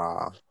there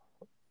are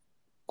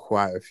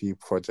quite a few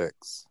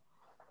projects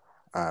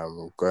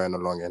going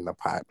along in the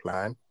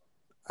pipeline.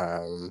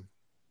 And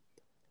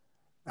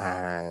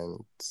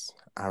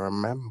I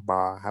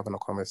remember having a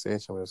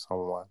conversation with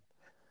someone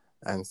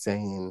and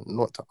saying,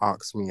 not to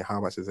ask me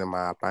how much is in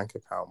my bank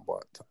account,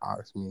 but to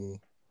ask me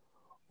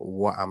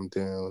what I'm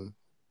doing,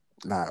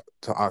 like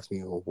to ask me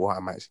what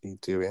I'm actually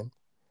doing.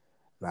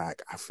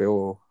 Like I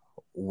feel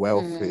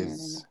wealth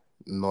is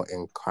not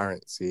in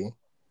currency,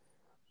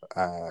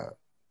 but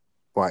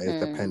it's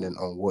dependent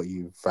on what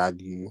you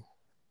value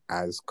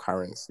as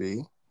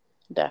currency.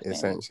 Definitely.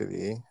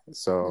 Essentially.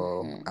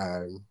 So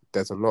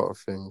there's a lot of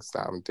things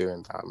that I'm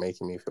doing that are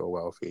making me feel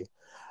wealthy.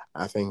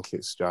 I think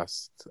it's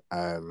just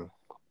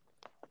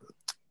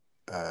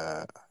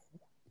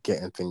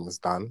getting things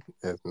done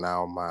is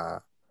now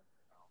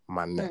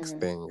my next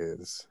thing,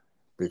 is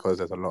because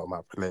there's a lot on my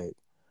plate,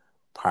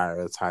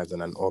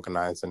 prioritizing and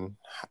organizing,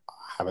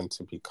 having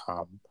to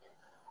become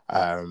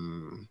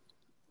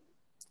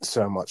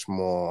so much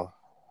more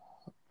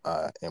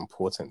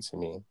important to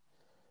me.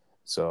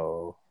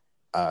 So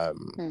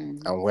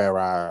and where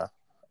I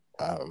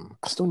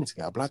still need to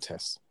get a blood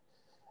test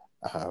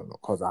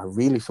because I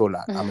really feel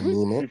like I'm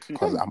anemic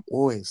because I'm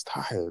always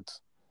tired.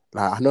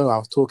 Like I know I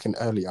was talking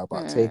earlier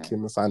about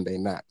taking Sunday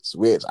naps,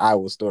 which I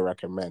will still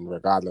recommend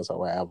regardless of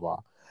whatever.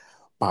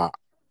 But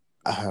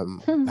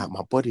like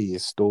my body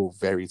is still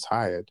very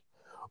tired,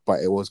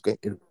 but it was good.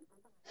 Do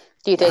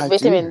you take I do.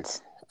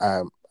 vitamins?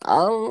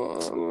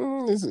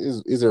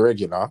 Is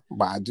irregular,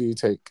 but I do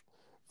take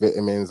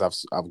vitamins.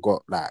 I've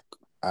got like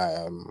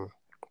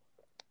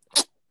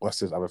what's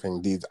this other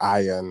thing? These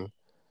iron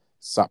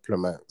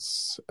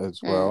supplements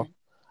as well.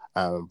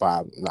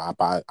 But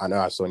I know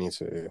I still need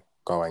to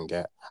go and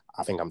get.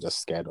 I think I'm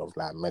just scared of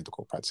like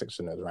medical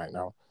practitioners right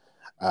now.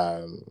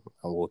 And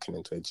walking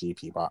into a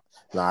GP, but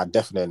no, I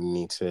definitely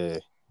need to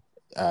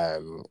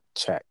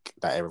check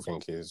that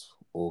everything is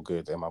all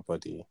good in my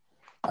body.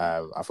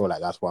 I feel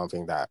like that's one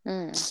thing that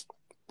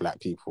Black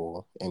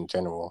people in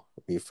general,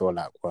 we feel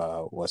like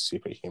we're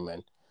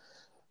superhuman.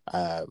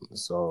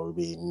 So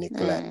we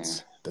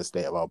neglect the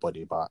state of our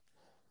body, but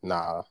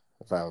nah,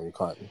 fam, we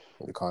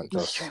can't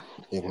just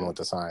ignore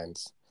the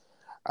signs.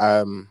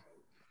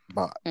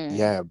 But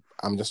yeah,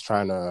 I'm just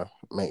trying to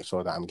make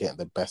sure that I'm getting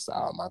the best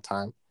out of my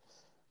time.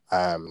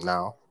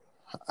 Now,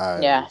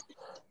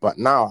 but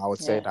now I would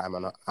say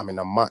that I'm in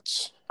a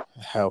much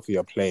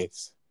healthier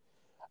place,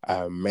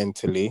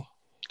 mentally.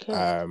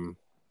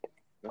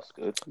 That's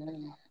good.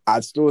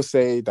 I'd still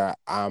say that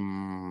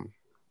I'm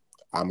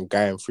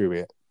going through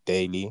it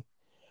daily,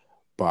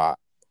 but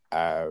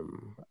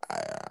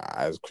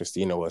as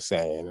Christina was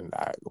saying,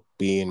 like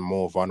being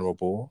more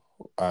vulnerable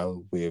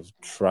with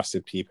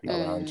trusted people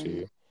around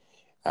you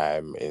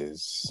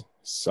is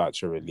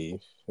such a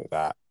relief,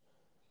 that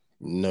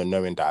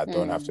knowing that I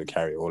don't have to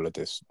carry all of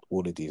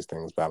these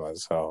things by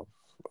myself,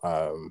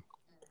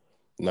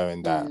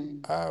 knowing that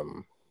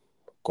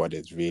God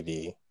is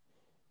really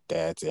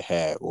there to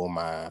hear all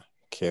my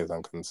cares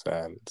and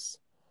concerns.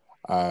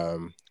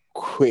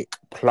 Quick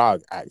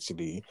plug,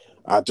 actually,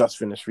 I just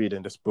finished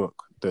reading this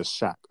book, The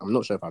Shack. I'm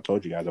not sure if I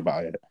told you guys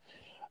about it.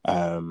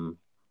 You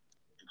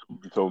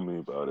told me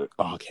about it.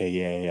 Okay,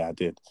 yeah, I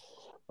did.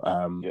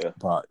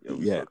 But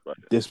yeah,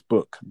 this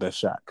book, The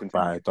Shack,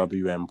 Continue. by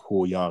W.M.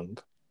 Paul Young,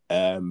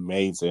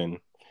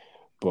 amazing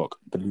book.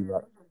 Believe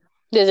it.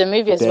 There's a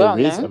movie as well,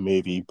 There is no? a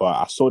movie, but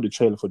I saw the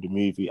trailer for the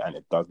movie and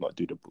it does not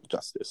do the book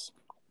justice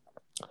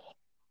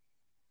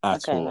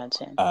at all.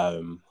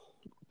 Imagine.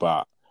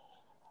 But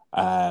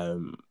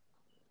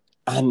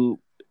and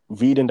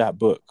reading that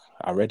book,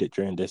 I read it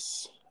during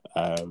this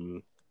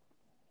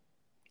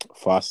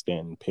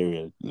fasting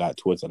period, like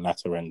towards the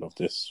latter end of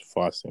this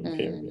fasting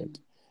period.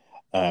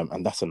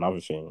 And that's another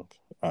thing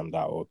that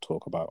I'll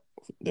talk about,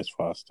 this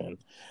fasting.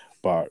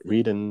 But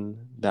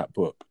reading that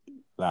book,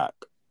 like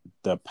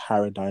the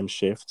paradigm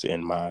shift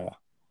in my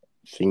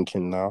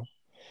thinking now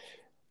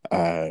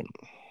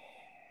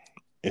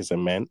is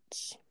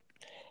immense.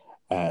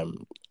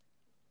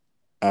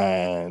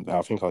 And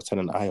I think I was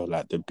telling Ayo,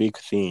 like the big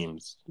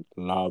themes: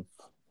 love,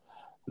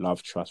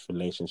 trust,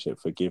 relationship,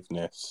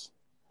 forgiveness,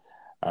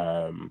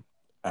 and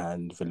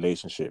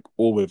relationship,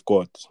 all with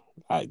God.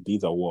 Like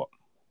these are what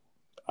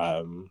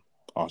are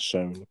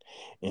shown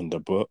in the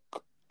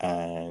book.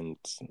 And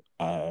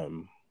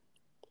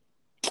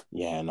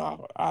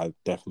I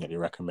definitely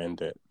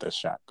recommend it, The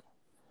Shack.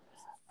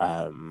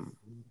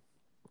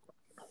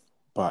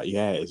 But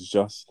yeah, it's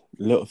just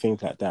little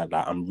things like that.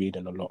 Like I'm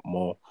reading a lot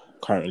more.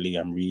 Currently,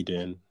 I'm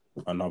reading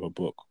another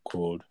book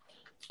called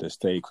The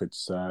Sacred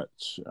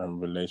Search and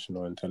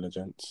Relational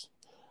Intelligence.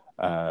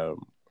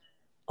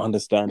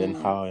 Understanding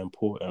how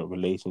important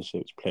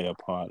relationships play a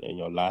part in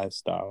your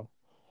lifestyle.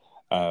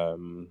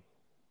 And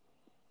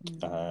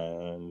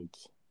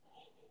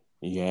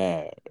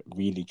yeah,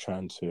 really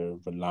trying to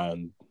rely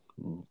on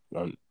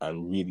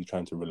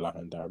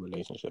that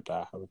relationship that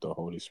I have with the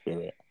Holy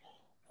Spirit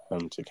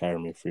to carry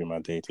me through my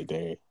day to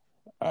day.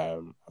 I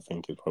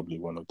think is probably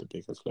one of the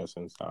biggest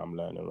lessons that I'm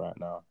learning right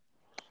now.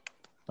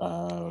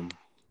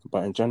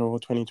 But in general,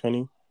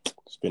 2020,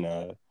 it's been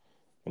a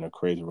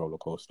crazy roller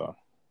coaster.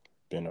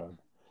 Been a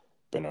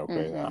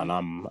crazy, and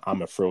I'm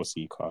a thrill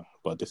seeker,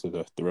 but this is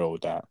a thrill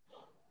that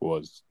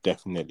was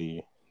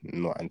definitely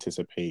not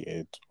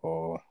anticipated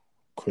or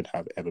could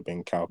have ever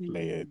been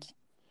calculated.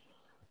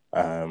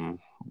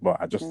 But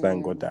I just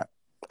thank God that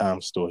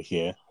I'm still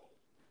here.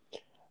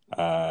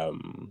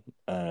 And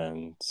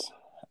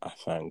I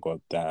thank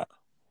God that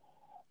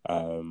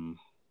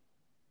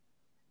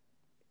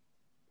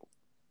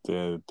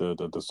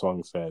the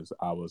song says,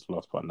 "I was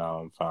lost, but now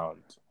I'm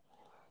found."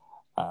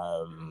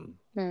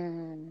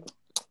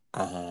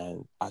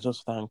 And I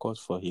just thank God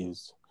for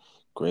His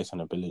grace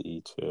and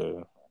ability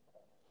to,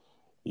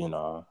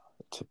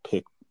 to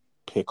pick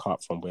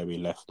up from where we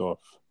left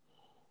off.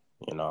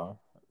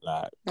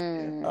 I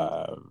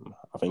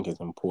think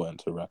it's important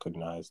to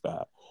recognize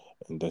that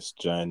in this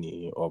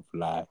journey of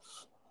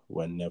life,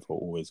 we're never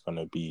always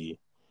gonna be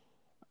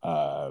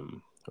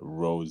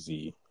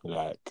rosy.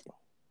 Like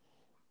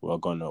we're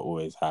gonna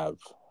always have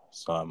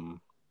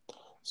some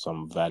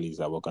valleys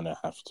that we're gonna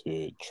have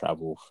to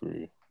travel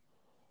through.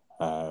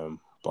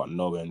 But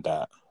knowing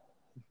that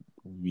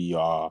we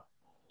are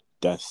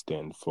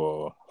destined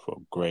for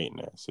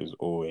greatness is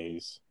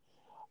always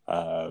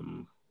I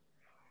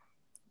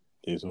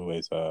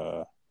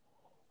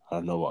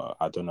don't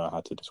know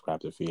how to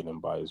describe the feeling,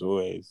 but it's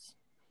always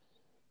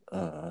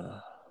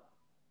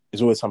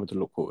it's always something to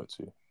look forward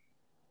to,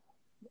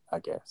 I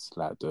guess,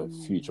 like the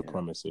future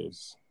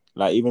promises.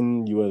 Like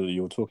even you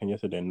were talking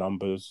yesterday,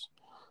 numbers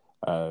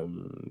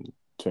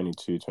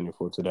 22,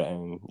 24 to the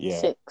end. Yeah.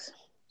 6.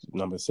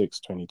 Number 6,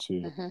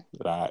 22.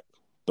 Like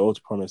those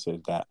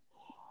promises that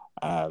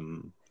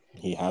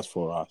he has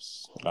for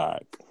us,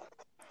 like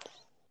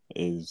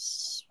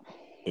is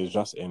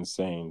just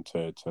insane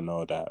to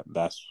know that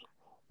that's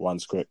one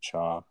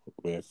scripture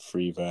with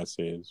 3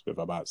 verses with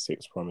about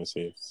 6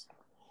 promises.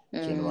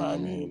 Do you know what I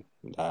mean?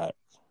 Like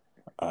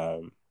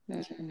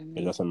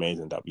it's just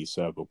amazing that we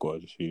serve a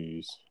God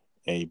who's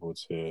able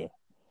to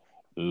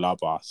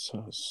love us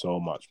so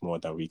much more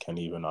than we can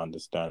even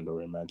understand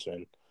or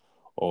imagine,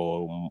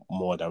 or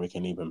more than we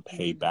can even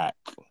pay back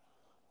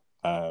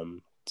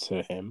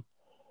to him.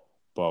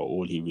 But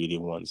all he really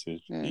wants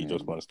is he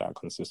just wants that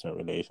consistent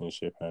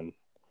relationship, and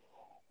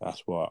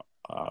that's what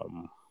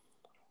I'm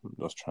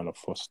just trying to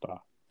foster.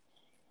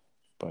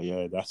 But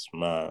yeah, that's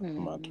my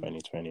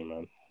 2020,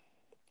 man.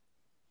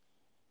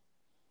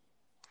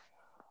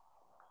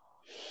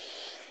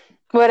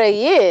 What a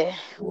year!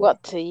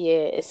 What a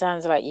year! It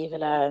sounds like you've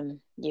learned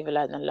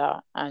a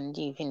lot, and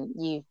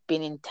you've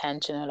been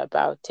intentional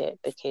about it,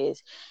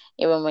 because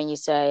even when you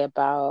say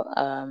about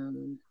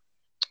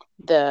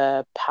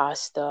the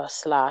pastor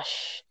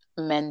slash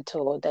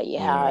mentor that you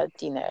had,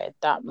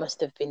 that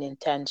must have been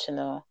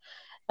intentional.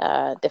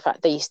 The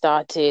fact that you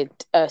started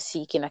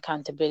seeking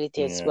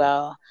accountability as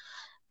well.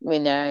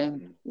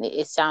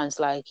 It sounds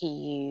like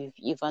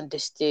you've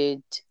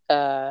understood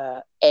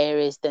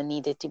areas that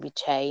needed to be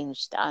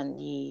changed,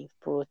 and you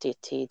brought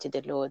it to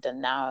the Lord,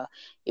 and now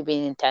you've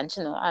been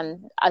intentional.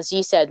 And as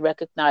you said,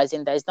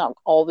 recognizing that it's not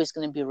always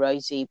going to be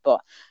rosy,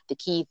 but the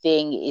key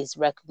thing is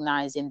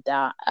recognizing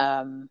that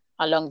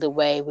along the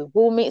way we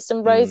will meet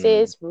some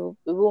roses, we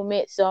will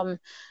meet some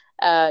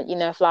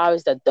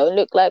flowers that don't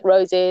look like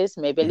roses,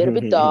 maybe a little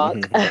bit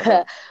dark,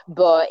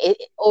 but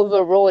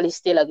overall it's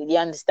still you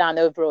understand,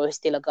 overall it's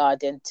still a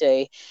garden.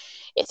 So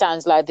it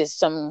sounds like there's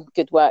some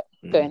good work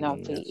going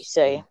on for you.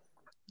 So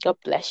God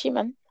bless you,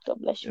 man. God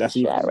bless you for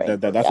sharing.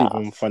 That's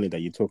even funny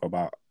that you talk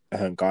about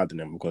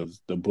gardening,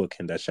 because the book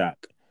In the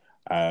Shack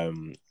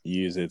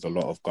uses a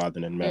lot of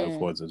gardening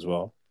metaphors as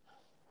well.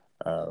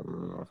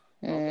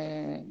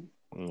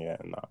 Yeah,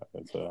 no,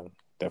 it's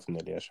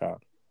definitely a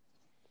shout.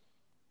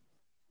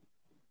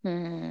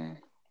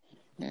 Nice.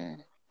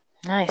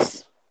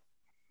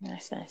 Yeah,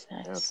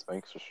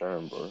 thanks for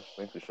sharing, bro.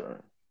 Thanks for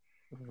sharing.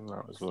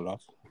 That was all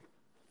off.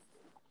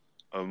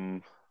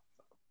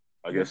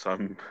 I guess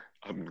I'm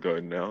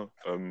going now.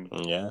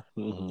 Yeah.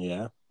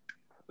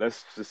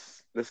 Let's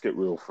get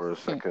real for a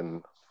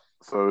second.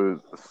 So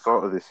the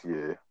start of this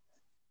year,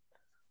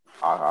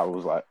 I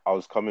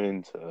was coming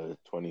into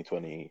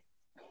 2020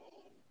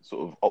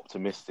 sort of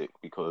optimistic,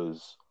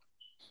 because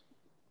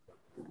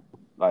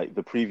like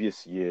the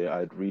previous year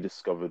I'd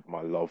rediscovered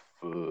my love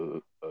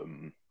for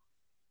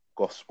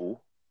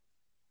gospel,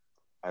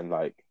 and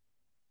like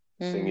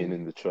singing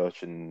in the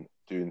church and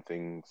doing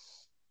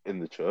things in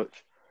the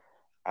church.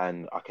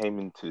 And I came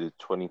into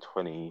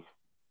 2020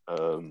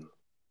 with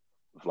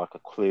like a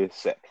clear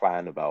set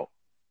plan about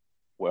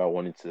where I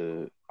wanted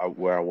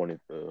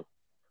the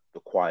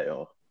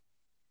choir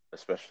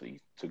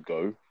especially to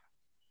go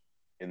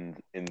in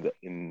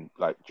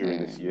like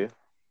during this year.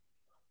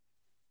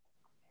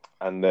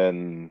 And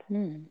then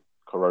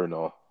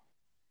Corona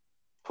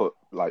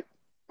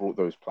brought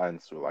those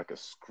plans to like a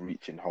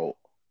screeching halt.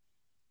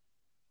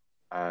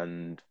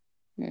 And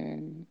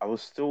I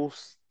was still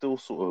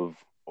sort of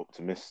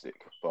optimistic,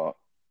 but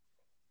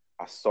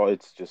I started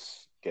to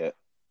just get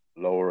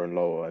lower and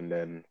lower. And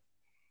then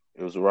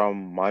it was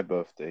around my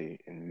birthday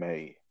in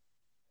May.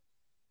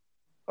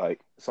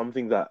 Like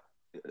something that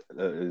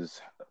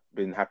has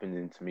been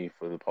happening to me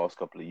for the past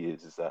couple of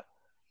years is that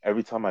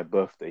every time my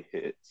birthday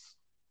hits,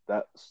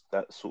 that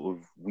sort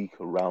of week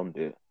around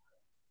it,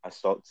 I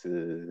start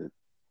to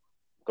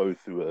go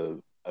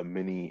through a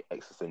mini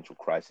existential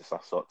crisis. I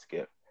start to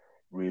get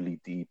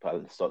really deep.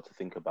 I start to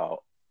think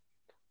about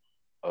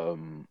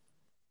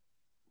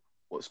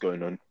what's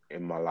going on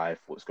in my life,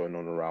 what's going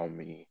on around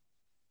me,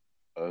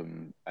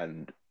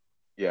 and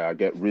yeah, I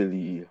get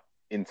really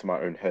into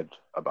my own head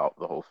about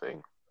the whole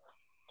thing.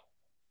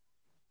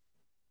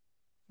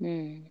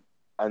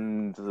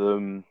 And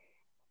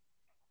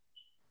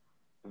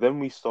then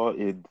we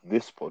started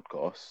this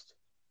podcast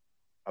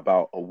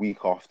about a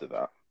week after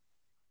that,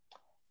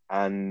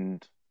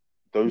 and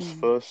those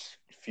first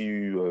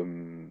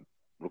few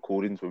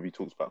recordings where we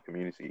talked about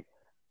community,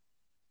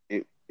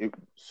 it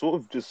sort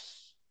of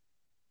just,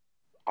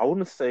 I want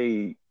to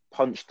say,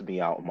 punched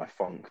me out of my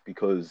funk,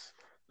 because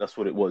that's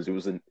what it was. It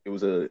was an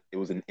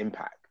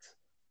impact,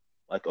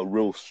 like a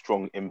real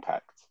strong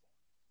impact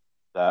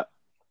that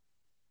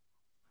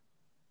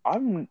I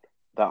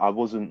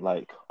wasn't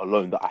like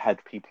alone, that I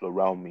had people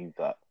around me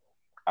that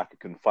I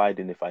could confide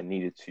in if I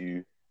needed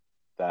to,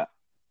 that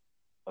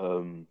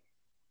I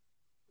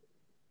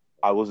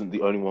wasn't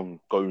the only one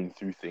going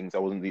through things. I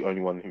wasn't the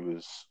only one who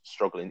was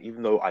struggling,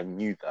 even though I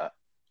knew that.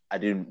 I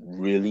didn't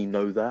really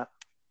know that.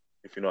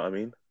 if you know what I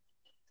mean.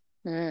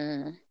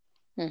 Mm.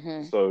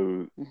 Mm-hmm.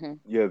 So Mm-hmm.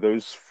 yeah,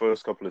 those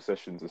first couple of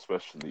sessions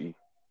especially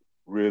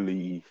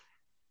really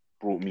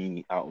brought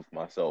me out of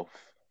myself.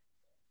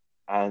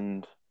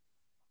 And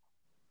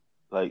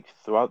like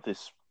throughout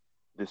this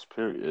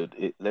period,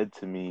 it led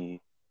to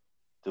me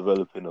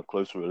developing a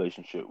closer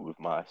relationship with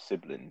my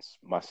siblings,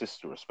 my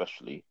sister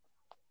especially.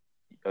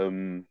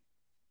 Um,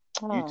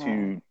 you Oh.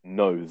 two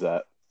know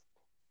that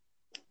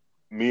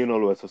me and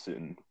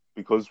Oluwatosin,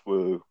 because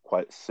we're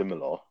quite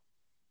similar,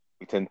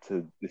 we tend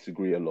to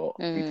disagree a lot.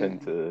 We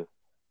tend Mm. to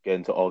get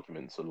into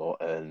arguments a lot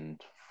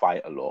and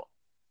fight a lot.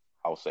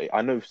 I'll say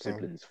I know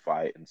Mm. siblings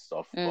fight and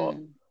stuff, but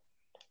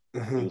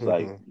Mm. it was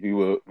like we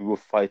were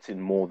fighting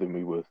more than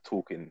we were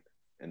talking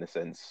in a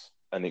sense,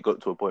 and it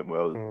got to a point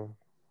where Mm.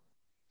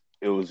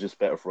 it was just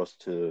better for us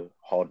to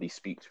hardly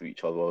speak to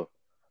each other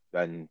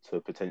than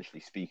to potentially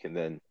speak and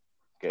then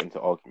get into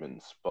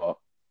arguments. But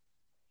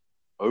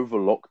over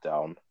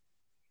lockdown,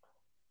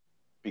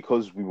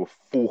 because we were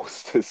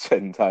forced to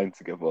spend time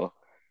together,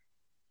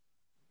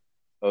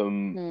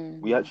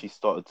 we Mm. actually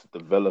started to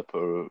develop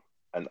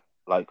an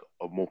like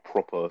a more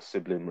proper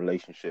sibling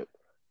relationship.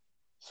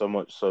 So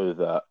much so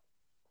that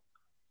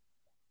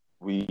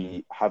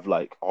we have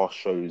like our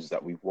shows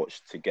that we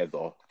watch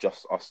together,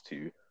 just us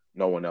two,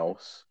 no one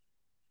else.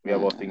 We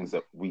have our things Mm.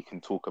 that we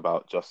can talk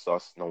about, just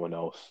us, no one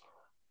else.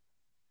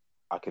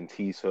 I can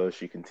tease her,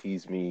 she can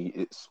tease me.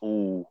 It's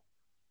all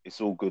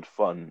good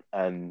fun.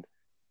 And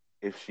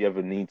if she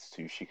ever needs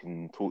to, she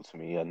can talk to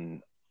me,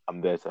 and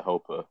I'm there to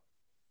help her.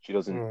 She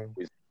doesn't Mm.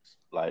 always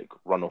like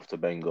run off to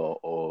Benga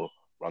or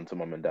run to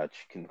mum and dad.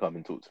 She can come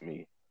and talk to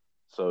me.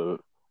 So,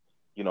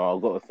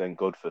 I've got to thank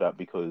God for that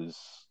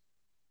because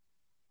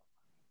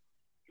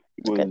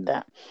it Look at was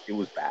that. it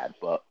was bad,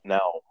 but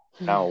now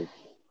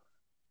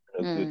in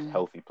a good, Mm.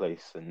 healthy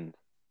place, and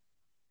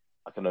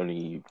I can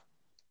only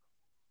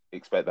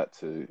expect that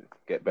to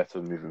get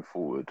better moving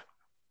forward.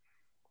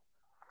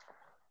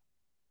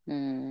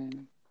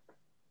 Mm.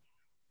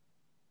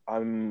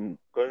 I'm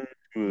going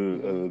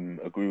to Mm.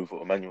 agree with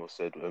what Emmanuel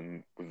said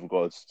with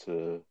regards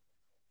to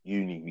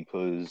uni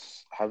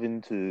because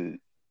having to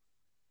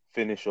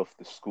finish off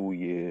the school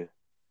year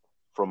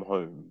from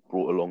home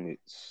brought along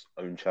its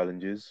own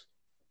challenges.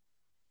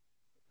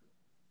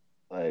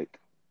 Like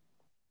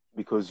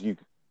because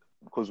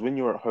when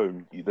you're at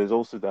home, there's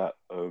also that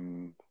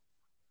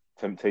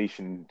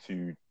temptation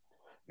to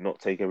not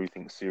take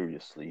everything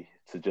seriously,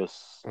 to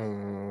just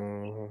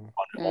Mm.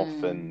 on and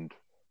off Mm. and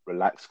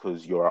relax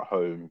because you're at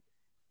home.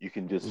 You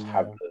can just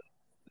have Yeah. the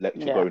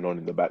lecture Yeah. going on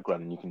in the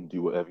background and you can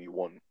do whatever you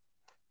want.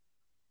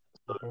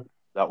 Mhm.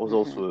 That was Mm-hmm.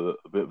 also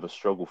a bit of a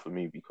struggle for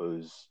me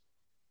because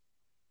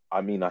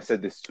I mean I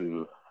said this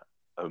to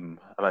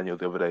Emmanuel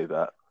the other day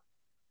that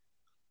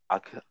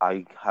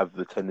I have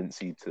the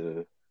tendency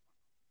to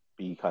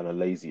be kind of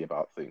lazy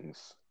about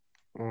things.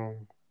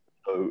 Mm.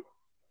 So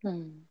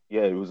Mm.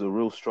 yeah, it was a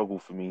real struggle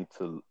for me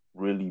to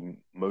really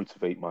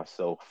motivate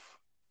myself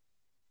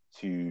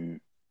to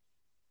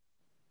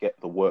get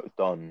the work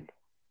done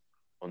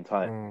on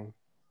time Mm.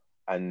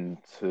 and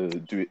to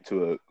do it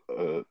to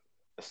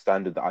a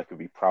standard that I could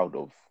be proud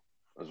of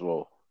as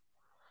well.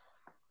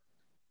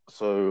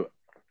 So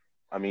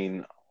I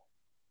mean,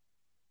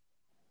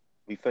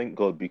 we thank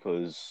God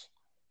because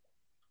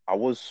I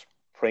was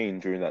praying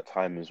during that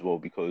time as well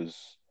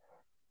because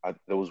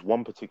there was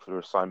one particular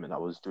assignment I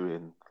was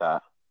doing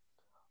that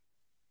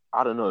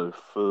I don't know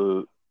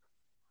for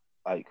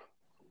like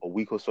a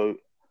week or so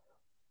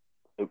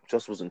it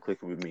just wasn't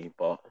clicking with me,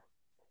 but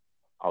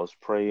I was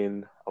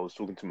praying, I was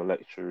talking to my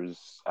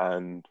lecturers,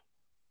 and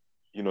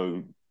you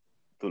know,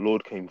 the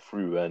Lord came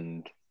through,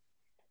 and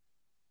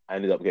I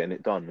ended up getting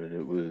it done, and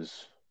it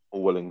was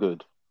all well and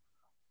good.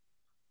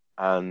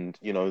 And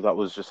that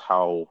was just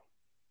how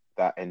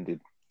that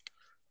ended.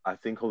 I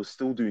think I was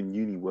still doing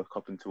uni work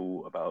up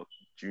until about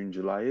June,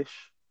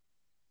 July-ish.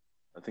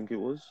 I think it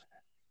was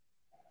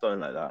something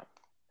like that.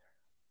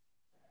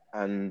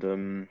 And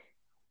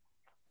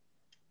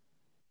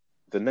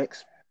the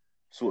next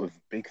sort of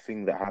big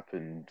thing that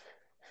happened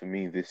for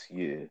me this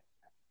year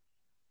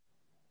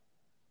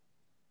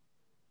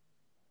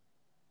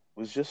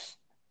was just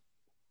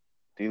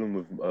dealing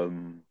with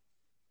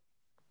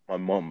my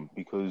mum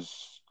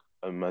because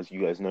as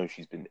you guys know,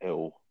 she's been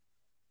ill,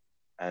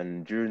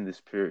 and during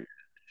this period,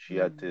 she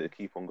had Mm. to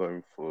keep on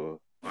going for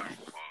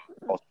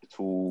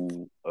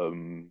hospital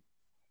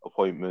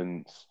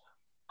appointments,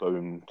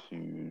 going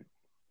to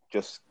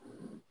just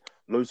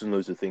loads and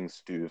loads of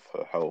things to do with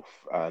her health,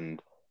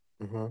 and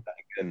Mhm.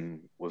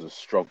 again was a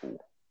struggle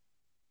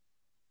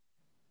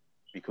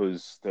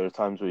because there are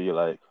times where you're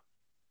like,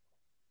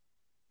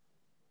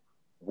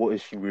 what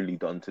has she really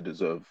done to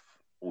deserve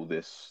all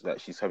this?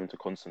 That she's having to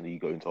constantly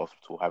go into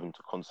hospital, having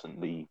to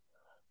constantly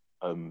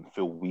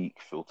feel weak,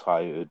 feel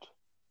tired,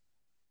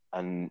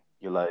 and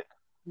you're like,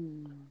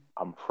 Mm.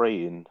 I'm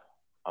praying,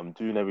 I'm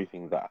doing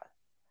everything that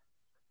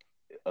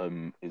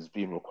is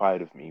being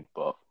required of me,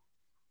 but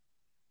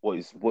what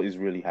is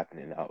really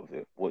happening out of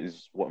it? What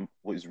is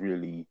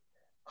really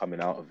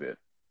coming out of it?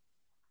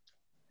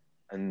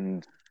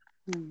 And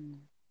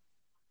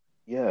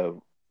yeah,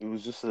 it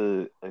was just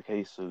a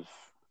case of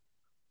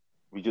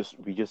we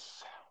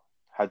just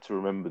had to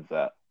remember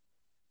that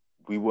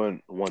we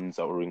weren't the ones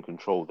that were in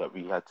control, that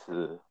we had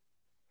to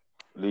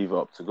leave it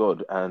up to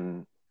God.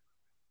 And,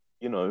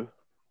 you know,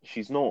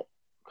 she's not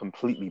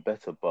completely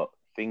better, but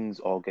things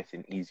are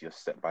getting easier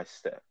step by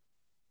step.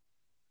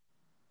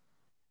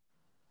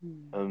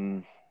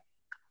 Um,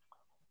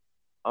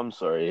 I'm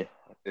sorry,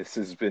 this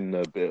has been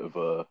a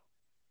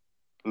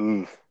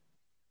oof,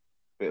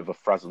 bit of a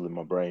frazzle in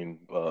my brain,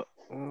 but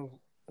It's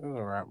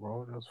alright,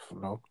 bro. Just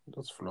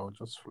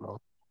flow.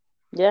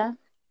 Yeah,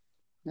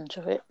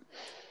 enjoy it.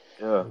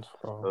 yeah. Just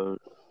flow.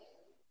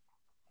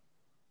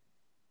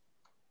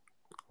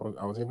 So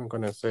I was even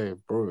gonna say,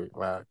 bro,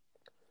 like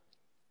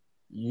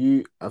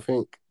I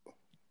think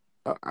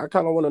I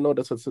kind of want to know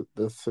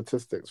the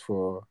statistics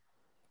for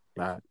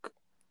like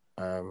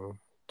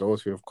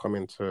those who have come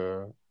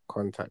into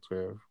contact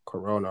with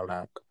corona,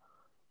 like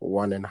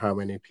one in how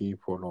many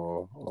people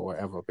or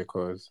whatever,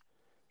 because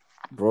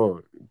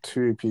bro,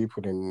 two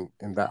people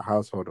in that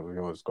household of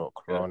yours got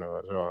yeah, corona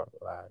as well,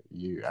 like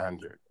you and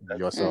that's the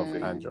yourself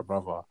thing. and your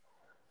brother,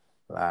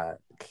 like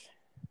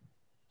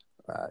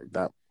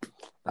that.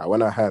 Like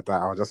when I heard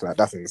that, I was just like,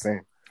 that's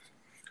insane.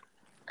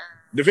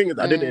 The thing is,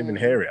 I didn't even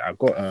hear it. I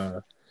got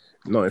a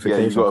Yeah, you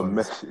notification got a from.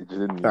 message,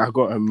 didn't you? I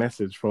got a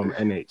message from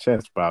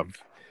NHS, bruv.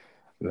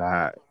 Like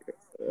I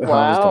was like,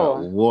 Wow.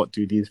 what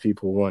do these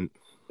people want?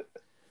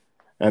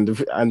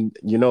 And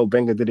you know,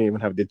 Benga didn't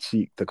even have the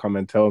cheek to come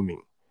and tell me.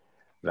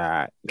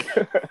 Like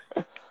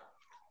I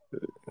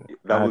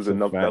That had was to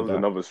another that find was out.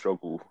 another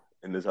struggle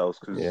in this house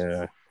because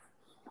Yeah.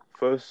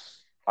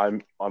 first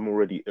I'm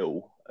already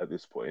ill at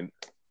this point,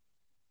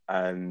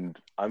 and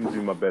I'm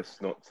doing my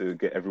best not to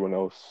get everyone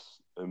else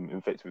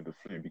infected with the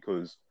flu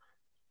because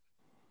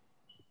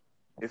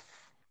if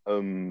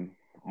um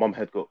mum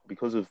had got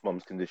because of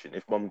mum's condition,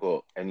 if mum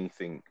got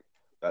anything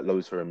that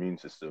lowers her immune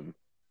system,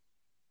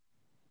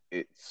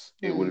 it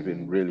would have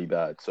been really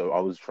bad. So I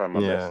was trying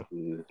my best Yeah.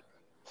 to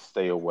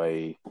stay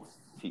away,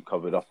 keep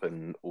covered up,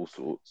 and all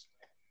sorts.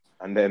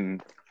 And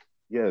then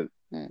yeah,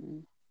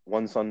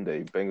 one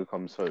Sunday, Benga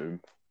comes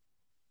home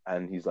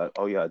and he's like,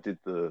 "Oh yeah,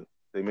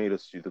 They made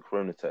us do the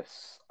corona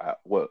tests at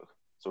work."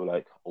 So we're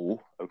like,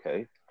 "Oh,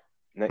 okay."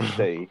 Next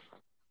day,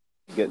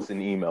 he gets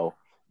an email.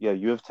 Yeah,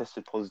 you have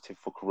tested positive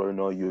for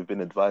corona. You have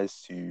been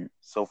advised to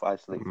self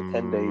isolate for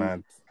 10 days.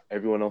 Mad.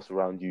 Everyone else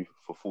around you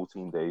for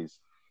 14 days.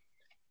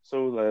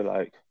 So they're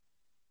like,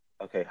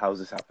 "Okay, how's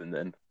this happened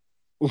then?"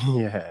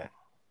 Yeah.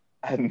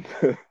 And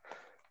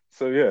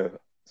so yeah,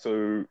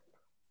 so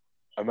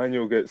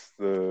Emmanuel gets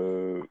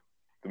the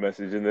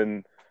message, and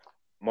then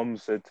Mum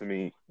said to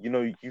me, "You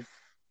know, you've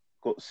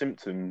got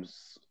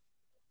symptoms.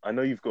 I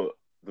know you've got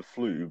the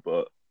flu,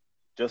 but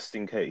just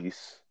in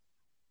case,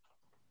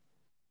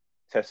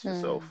 test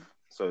yourself."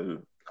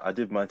 So I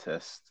did my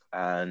test,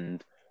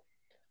 and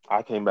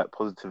I came back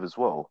positive as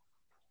well.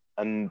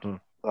 And Mm.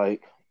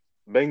 like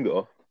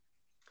Benga,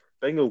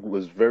 Benga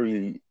was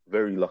very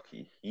very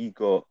lucky. He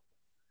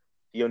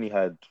only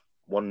had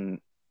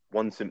one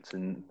one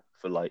symptom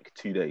for like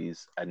 2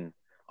 days, and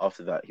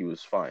after that he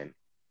was fine.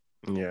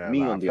 Yeah, Me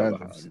like on I've the other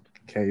heard of hand,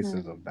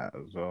 cases of that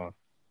as well.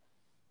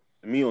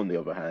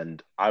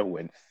 I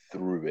went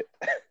through it.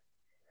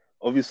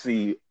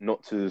 Obviously,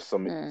 not to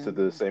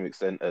the same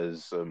extent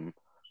as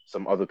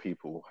some other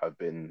people have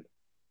been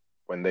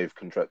when they've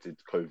contracted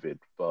COVID,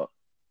 but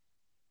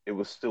it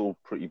was still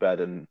pretty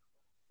bad. And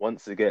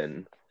once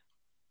again,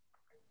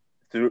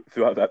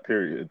 throughout that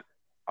period,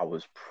 I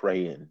was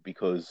praying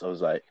because I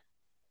was like,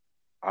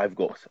 I've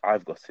got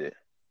it.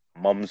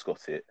 Mum's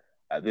got it.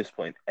 At this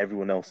point,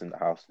 everyone else in the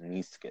house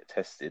needs to get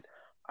tested.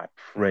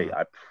 Mm.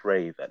 I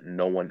pray that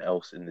no one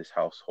else in this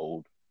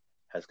household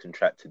has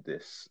contracted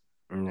this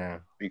Yeah.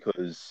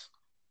 because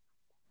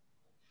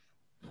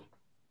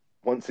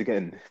once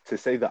again, to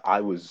say that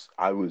I was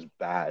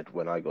bad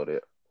when I got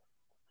it,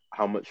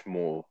 how much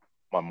more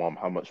my mom,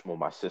 how much more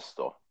my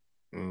sister, how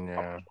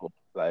Yeah. much more,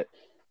 like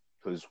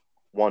because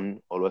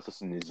one,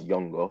 Oluwatosin is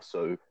younger,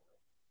 so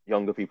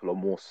younger people are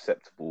more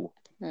susceptible,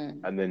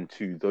 and then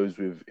two, those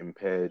with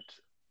impaired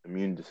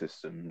immune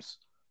systems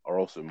are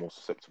also more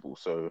susceptible.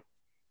 So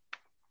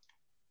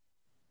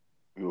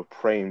we were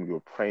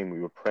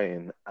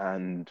praying,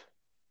 and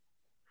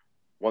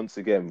once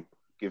again,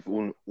 give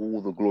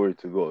all the glory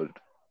to God.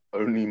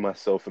 Only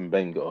myself and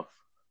Benga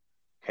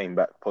came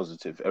back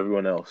positive.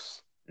 Everyone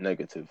else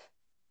negative.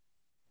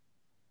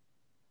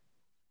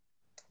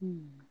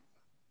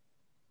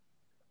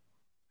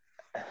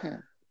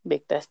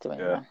 Big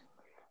testimony, Yeah, man.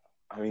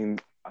 I mean,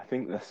 I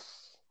think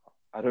that's.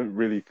 I don't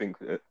really think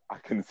that I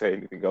can say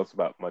anything else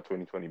about my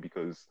 2020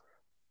 because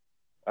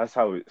that's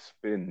how it's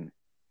been.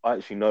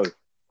 Actually, no,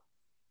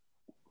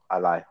 I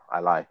lie. I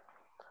lie.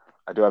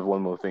 I do have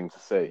one more thing to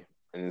say,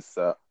 and it's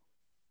that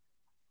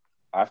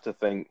I have to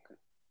thank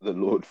the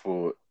Lord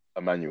for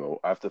Emmanuel.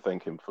 I have to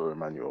thank him for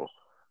Emmanuel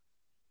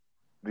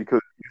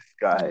because this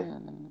guy,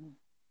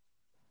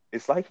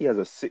 it's like he has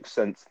a sixth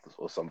sense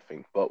or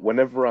something. But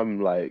whenever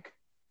I'm like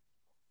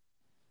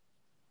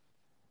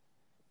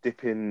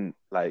dipping,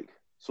 like,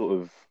 sort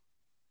of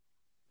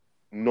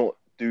not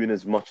doing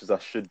as much as I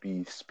should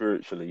be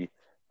spiritually,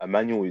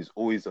 Emmanuel is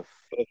always the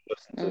first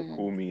person to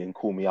call me and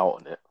call me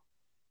out on it.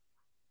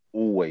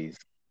 Always.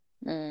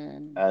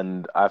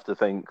 And I have to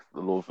thank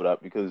the Lord for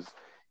that, because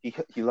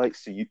he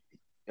likes to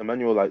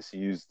Emmanuel likes to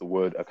use the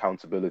word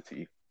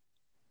accountability,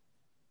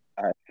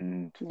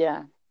 and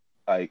Yeah.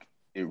 like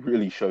it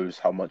really shows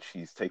how much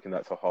he's taken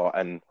that to heart,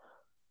 and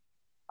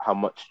how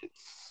much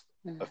it's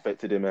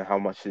affected him, and how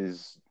much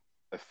has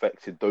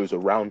affected those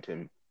around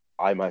him.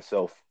 I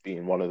myself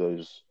being one of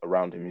those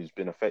around him who's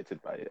been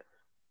affected by it,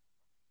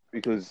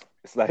 because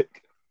it's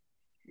like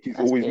he's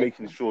That's always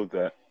making beautiful.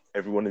 sure that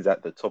everyone is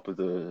at the top of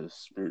the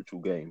spiritual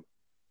game,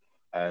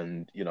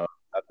 and I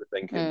have to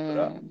thank him for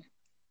that.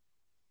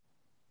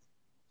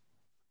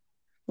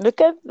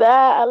 Look at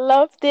that. I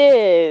love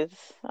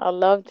this. I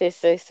love this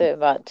so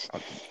much.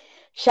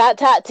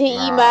 Shout out to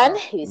E-Man,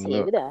 who's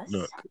here with us.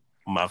 Look,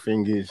 my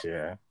thing is,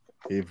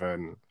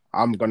 even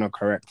I'm gonna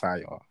correct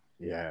Tayo.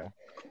 Yeah.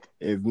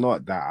 It's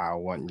not that I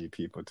want you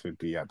people to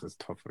be at the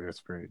top of your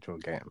spiritual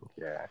game.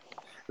 Yeah.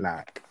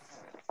 Like,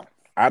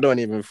 I don't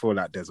even feel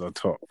like there's a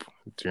top.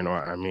 Do you know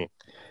what I mean?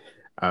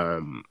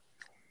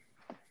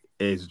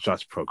 It's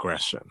just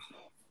progression.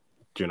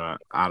 Do you know?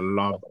 I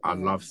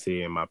love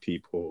seeing my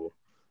people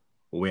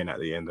win at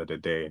the end of the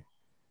day.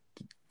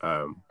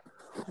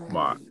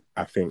 But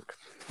I think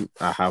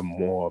I have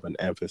more of an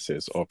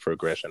emphasis of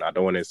progression. I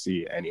don't want to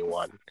see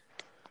anyone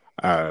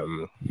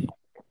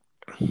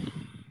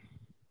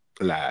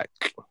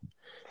like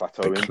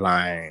Plateauing.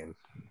 decline,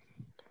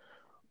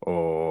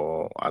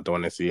 or I don't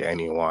want to see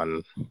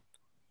anyone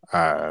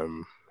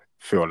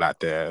feel like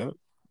they're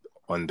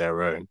on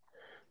their own,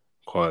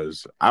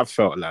 because I've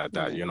felt like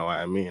that, you know what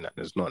I mean, and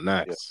it's not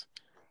nice.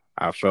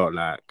 Yeah. I felt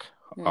like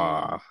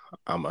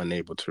I'm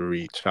unable to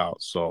reach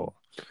out. So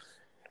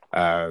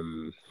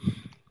there's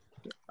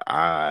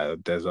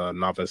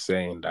another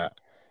saying that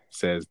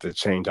says the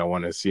change I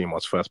want to see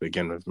must first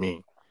begin with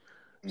me.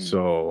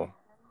 So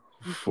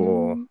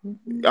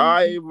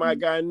my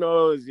guy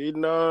knows, he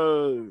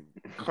knows.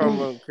 Come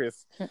on,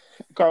 Chris.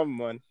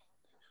 Come on.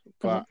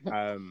 But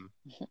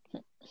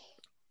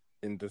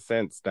in the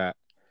sense that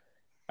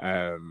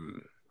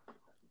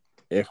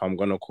if I'm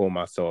gonna call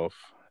myself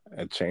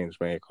a change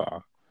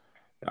maker,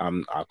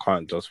 I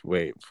can't just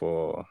wait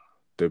for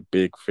the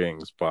big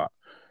things, but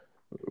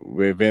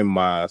within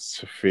my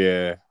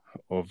sphere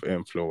of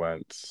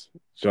influence,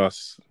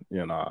 just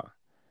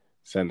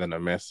sending a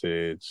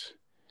message.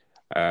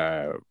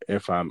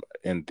 If I'm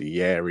in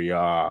the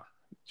area,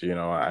 do you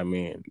know what I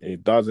mean?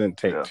 It doesn't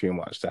take too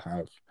much to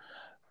have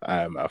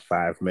a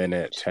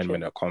 5-minute,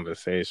 10-minute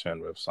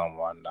conversation with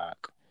someone.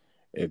 Like,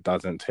 it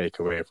doesn't take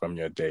away from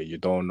your day. You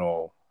don't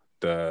know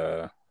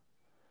the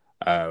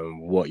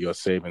what you're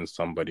saving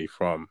somebody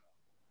from.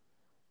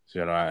 Do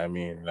you know what I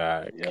mean?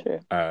 Like,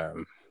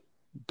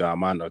 the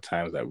amount of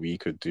times that we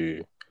could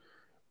do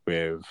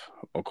with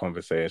a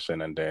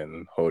conversation, and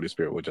then Holy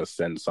Spirit will just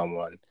send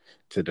someone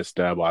to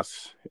disturb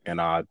us in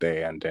our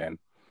day, and then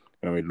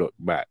when we look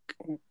back,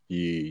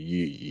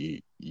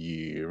 you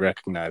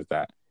recognize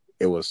that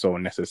it was so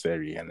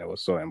necessary and it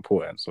was so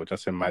important. So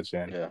just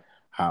imagine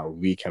how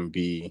we can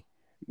be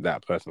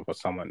that person for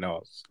someone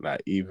else.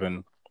 Like,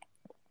 even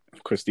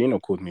Christina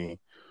called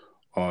me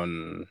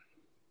on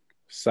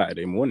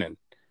Saturday morning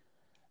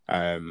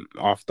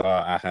after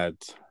I had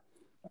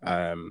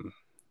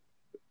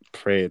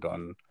prayed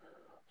on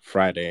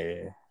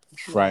Friday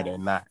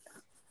night,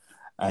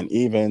 and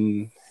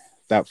even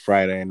that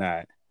Friday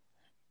night,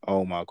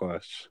 oh my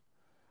gosh,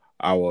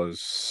 I was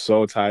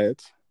so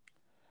tired.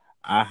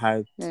 I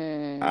had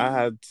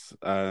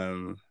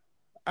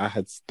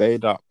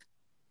stayed up.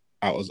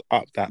 I was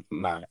up that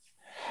night.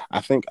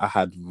 I think I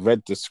had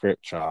read the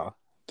scripture,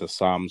 the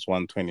Psalms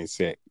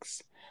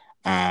 126,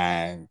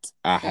 and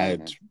I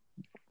had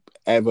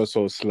ever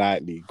so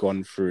slightly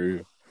gone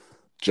through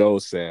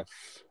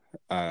Joseph,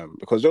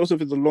 because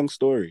Joseph is a long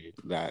story.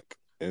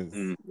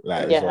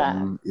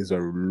 Is a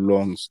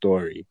long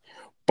story,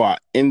 but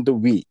in the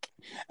week,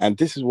 and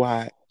this is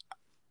why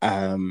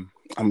I'm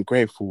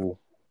grateful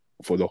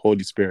for the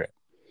Holy Spirit,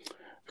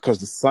 because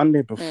the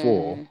Sunday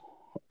before,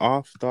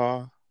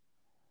 after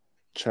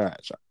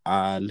church,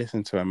 I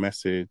listened to a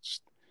message.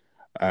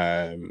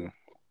 Life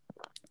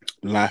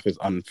is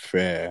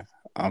unfair,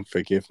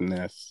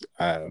 unforgiveness.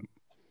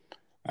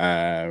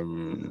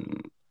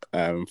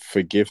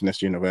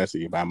 Forgiveness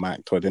University by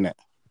Mike Todd, innit?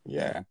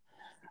 Yeah.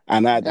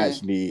 And I'd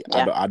actually,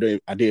 I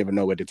didn't even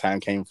know where the time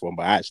came from,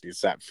 but I actually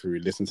sat through,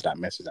 listened to that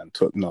message and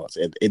took notes.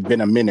 It'd been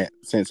a minute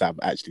since I've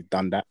actually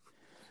done that.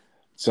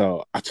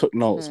 So I took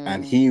notes,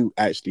 and he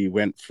actually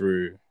went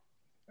through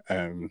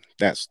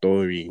that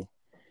story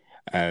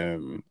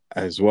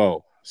as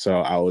well.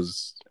 So I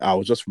was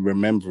just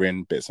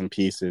remembering bits and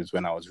pieces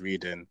when I was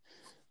reading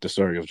the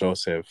story of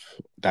Joseph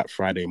that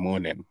Friday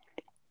morning.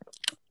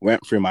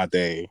 Went through my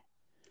day,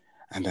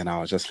 and then I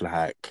was just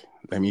like,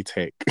 let me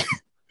take...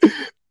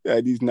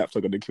 these naps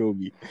are going to kill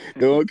me.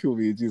 They won't kill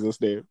me in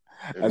Jesus' name.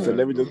 And so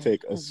let me just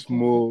take a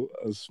small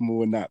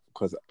nap,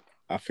 because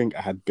I think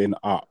I had been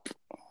up.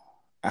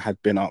 I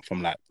had been up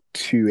from like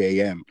 2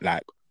 a.m.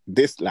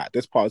 This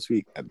past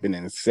week had been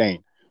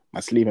insane. My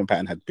sleeping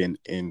pattern had been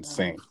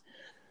insane.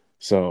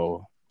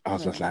 So I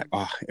was just like,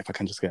 if I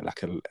can just get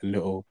like a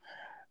little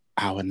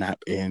hour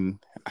nap in,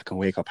 I can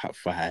wake up at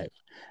 5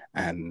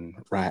 and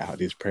write out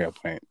these prayer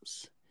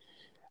points.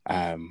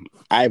 I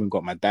even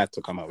got my dad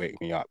to come and wake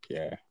me up.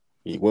 Yeah,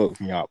 he woke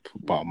me up,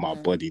 but my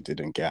body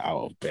didn't get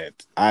out of bed.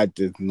 I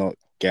did not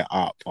get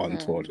up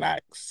until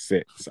like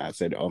 6. I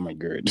said, "Oh my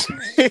god!"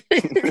 I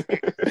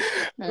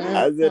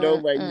said, "Oh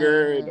my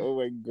god! Oh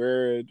my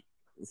god!"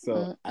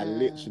 So I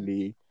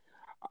literally,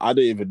 I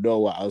don't even know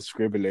what I was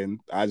scribbling.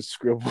 I just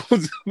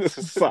scribbled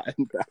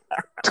something.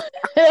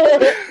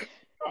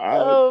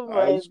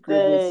 I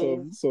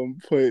scribbled some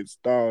points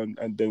down,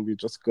 and then we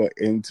just got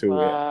into it.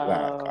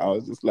 Like I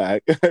was just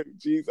like,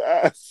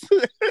 Jesus,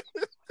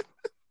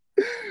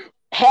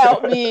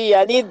 help me!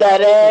 I need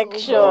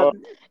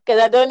direction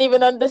because I don't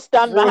even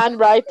understand my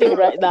handwriting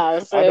right now.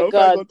 So I know,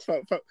 God,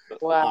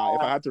 wow.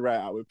 If I had to write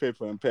out with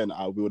paper and pen,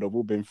 we would have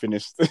all been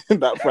finished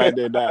that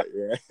Friday night.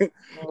 Yeah,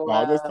 but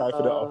I was just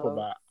typing it off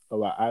of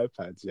my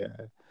iPad.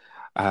 Yeah,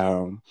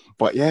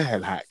 but yeah,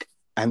 like.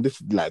 And this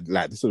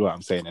this is what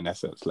I'm saying in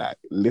essence, like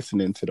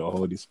listening to the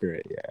Holy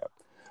Spirit, yeah.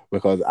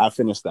 Because I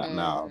finished that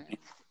now,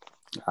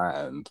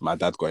 and my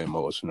dad got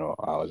emotional.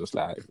 I was just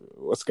like,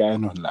 "What's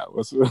going on? Like,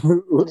 what's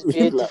it's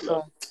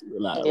beautiful?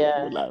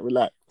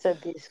 Relax." So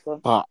beautiful.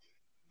 But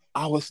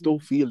I was still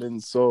feeling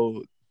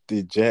so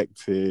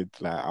dejected.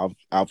 Like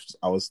I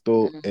was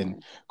still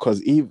in,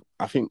 because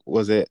I think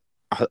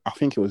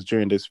it was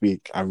during this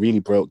week I really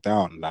broke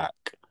down. Like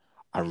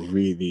I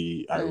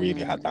really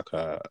had like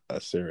a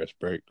serious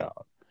breakdown.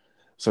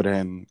 So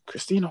then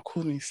Christina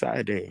called me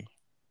Saturday,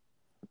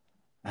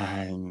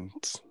 and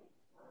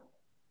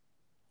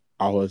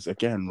I was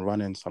again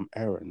running some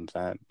errands,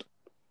 and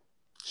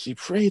she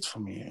prayed for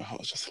me. I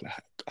was just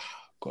like,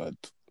 God,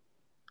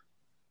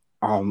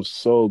 I'm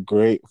so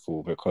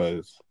grateful,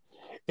 because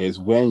it's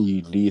when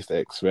you least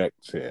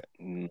expect it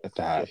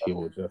that He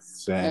will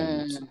just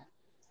send.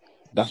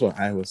 That's what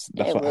I was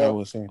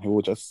saying. He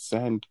will just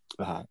send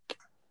like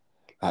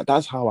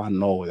that's how I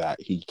know that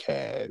He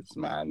cares,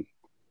 man.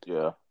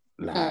 Yeah.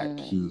 Like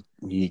he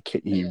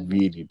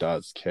really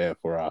does care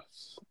for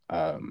us.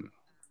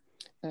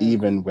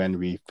 Even when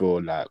we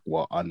feel like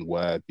we're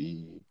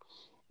unworthy,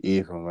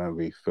 even when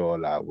we feel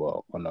like we're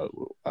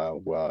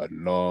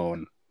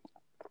alone,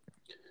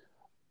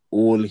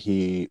 all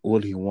he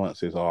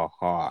wants is our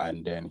heart,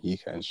 and then He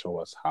can show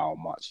us how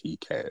much He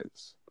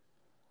cares.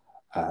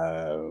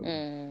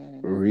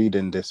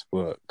 Reading this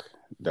book,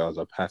 there was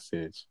a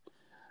passage,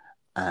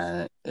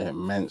 and it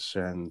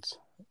mentioned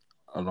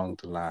along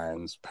the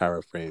lines,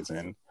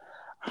 paraphrasing,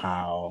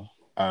 how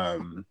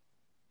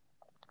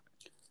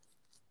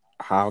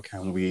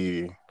can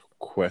we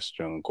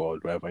question God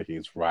whether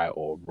He's right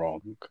or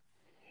wrong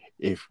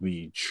if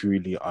we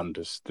truly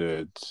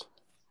understood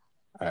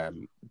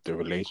the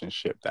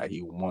relationship that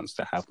He wants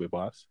to have with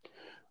us?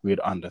 We'd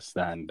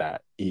understand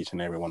that each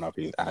and every one of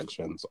His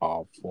actions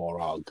are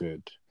for our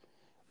good,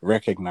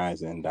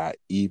 recognizing that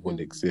evil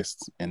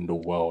exists in the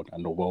world,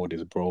 and the world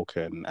is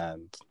broken,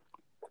 and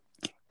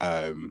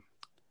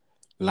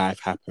life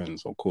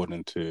happens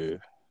according to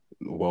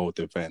world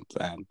events,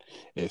 and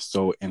it's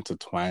so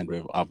intertwined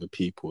with other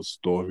people's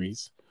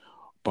stories.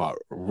 But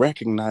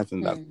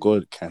recognizing that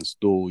God can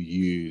still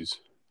use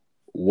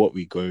what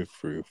we go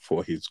through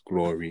for His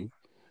glory,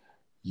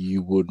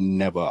 you would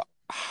never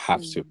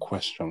have to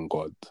question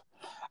God.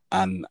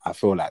 And I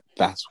feel like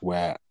that's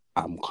where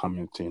I'm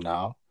coming to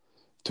now,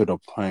 to the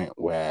point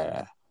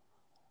where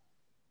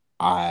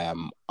I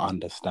am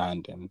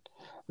understanding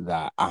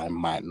that I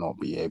might not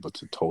be able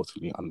to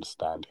totally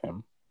understand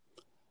Him.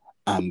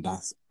 And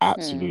that's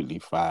absolutely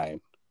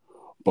fine.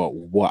 But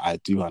what I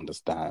do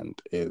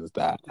understand is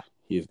that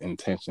His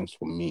intentions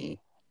for me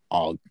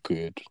are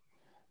good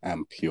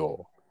and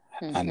pure.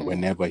 And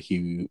whenever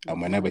he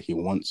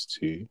wants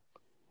to,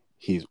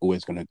 He's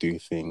always going to do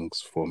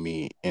things for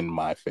me in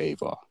my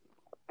favor.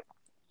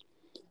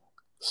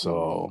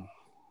 So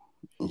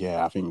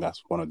yeah, I think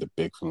that's one of the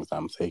big things that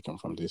I'm taking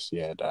from this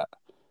year, that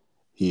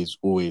He's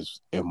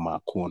always in my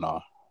corner,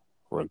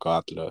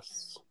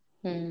 regardless.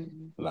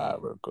 Like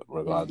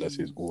regardless,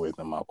 He's always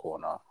in my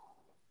corner.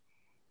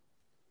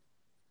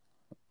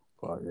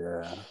 But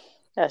yeah,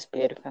 that's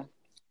beautiful.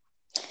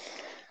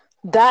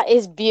 That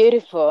is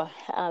beautiful.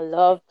 I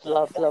love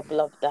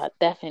that.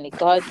 Definitely,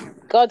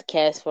 God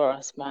cares for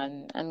us,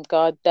 man, and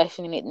God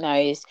definitely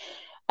knows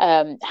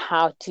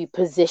how to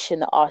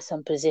position us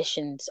and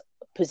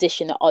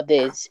position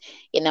others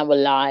in our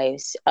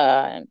lives,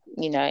 in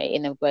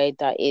a way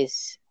that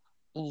is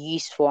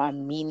useful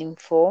and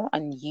meaningful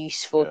and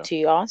useful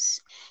to us,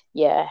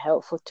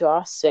 helpful to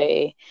us.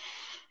 So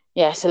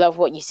yes, I love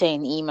what you say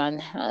in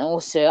Iman. And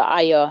also,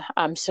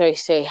 I'm so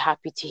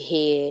happy to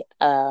hear,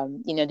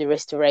 the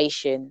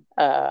restoration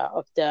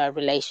of the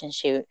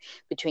relationship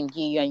between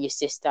you and your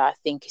sister. I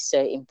think is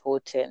so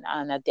important.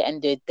 And at the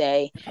end of the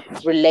day,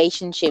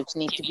 relationships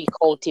need to be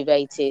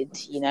cultivated,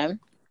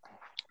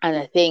 And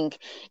I think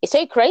it's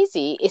so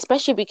crazy,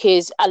 especially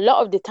because a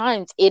lot of the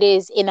times it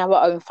is in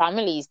our own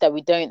families that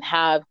we don't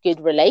have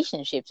good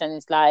relationships. And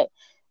it's like,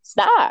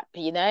 stop,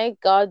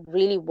 God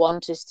really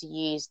wants us to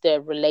use the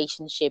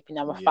relationship in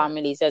our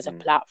families as a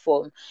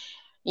platform,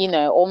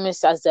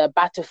 almost as a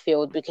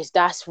battlefield, because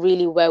that's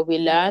really where we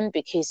learn.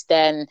 Because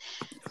then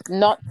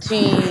not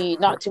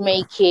to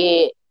make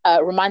it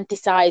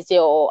romanticize it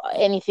or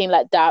anything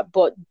like that,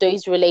 but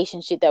those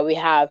relationships that we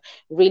have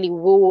really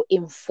will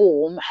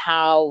inform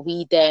how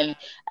we then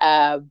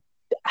uh,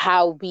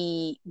 how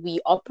we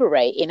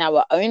operate in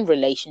our own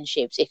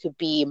relationships. It could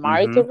be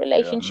marital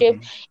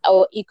relationship,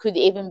 or it could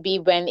even be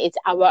when it's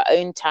our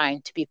own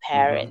time to be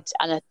parents.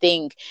 And I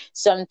think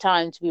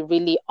sometimes we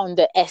really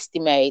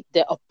underestimate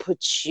the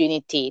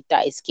opportunity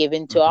that is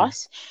given to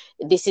us.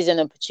 This is an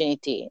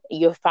opportunity.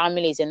 Your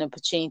family is an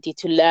opportunity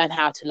to learn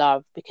how to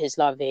love, because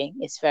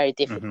loving is very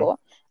difficult.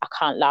 I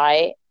can't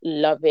lie.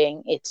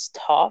 Loving, it's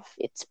tough.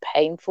 It's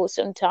painful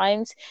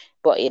sometimes,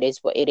 but it is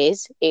what it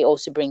is. It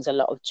also brings a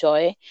lot of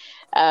joy.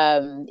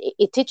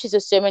 It teaches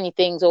us so many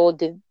things, all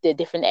the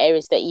different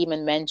areas that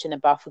Eamon mentioned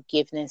about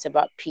forgiveness,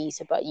 about peace,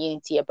 about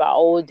unity, about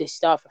all this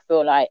stuff. I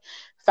feel like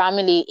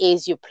family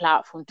is your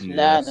platform to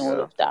learn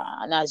all of that.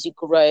 And as you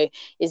grow,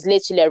 it's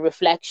literally a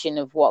reflection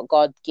of what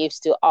God gives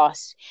to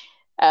us.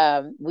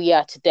 We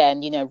are to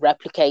then,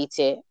 replicate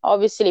it.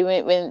 Obviously,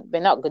 we're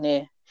not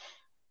gonna,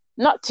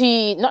 not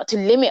to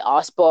limit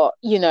us, but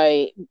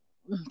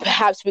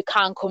perhaps we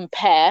can't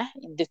compare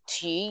the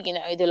two,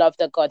 the love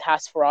that God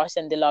has for us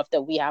and the love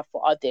that we have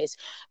for others,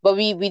 but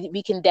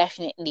we can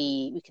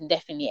definitely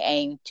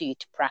aim to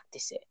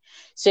practice it.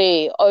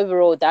 So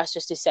overall, that's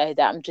just to say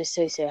that I'm just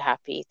so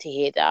happy to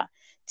hear that,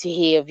 to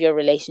hear of your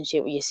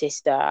relationship with your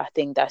sister. I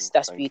think that's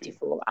Thank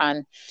beautiful.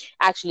 And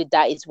actually,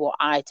 that is what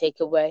I take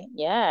away.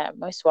 Yeah,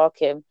 most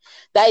welcome.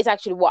 That is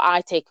actually what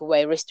I take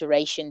away: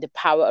 restoration, the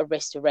power of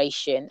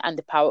restoration and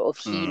the power of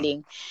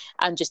healing.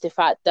 And just the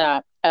fact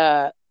that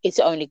it's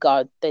only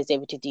God that is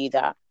able to do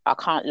that. I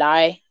can't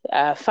lie.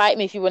 Fight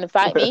me if you want to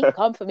fight me.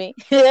 Come for me.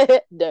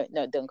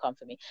 Don't come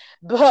for me.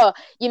 But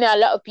a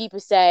lot of people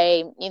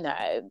say,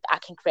 I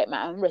can create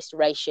my own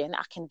restoration.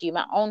 I can do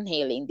my own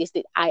healing.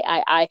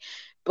 I.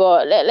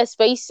 But let's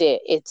face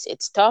it,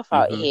 it's tough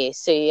out here.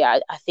 So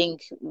I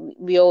think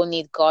we all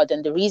need God,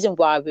 and the reason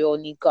why we all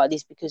need God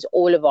is because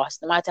all of us,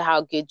 no matter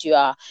how good you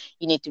are,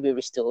 you need to be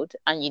restored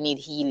and you need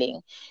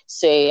healing.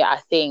 So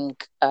I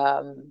think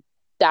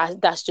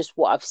that's just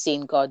what I've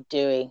seen God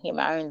doing in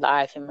my own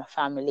life, in my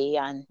family,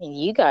 and in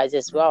you guys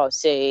as well.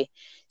 So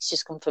it's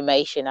just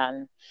confirmation,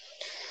 and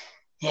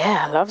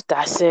yeah, I love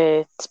that.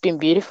 So it's been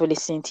beautiful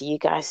listening to you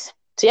guys.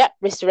 So yeah,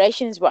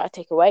 restoration is what I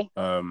take away.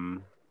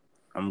 I'm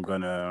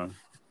gonna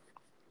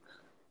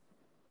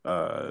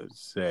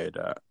say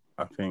that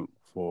I think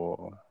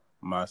for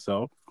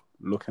myself,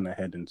 looking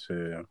ahead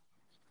into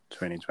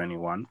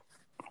 2021,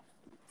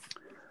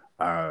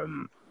 I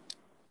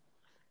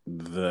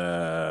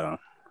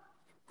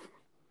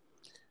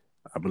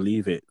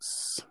believe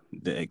it's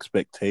the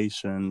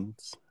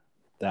expectations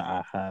that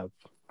I have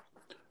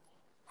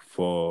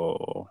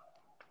for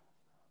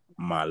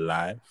my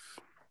life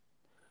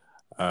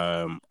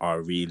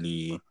are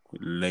really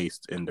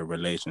laced in the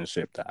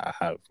relationship that I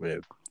have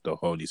with the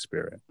Holy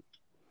Spirit.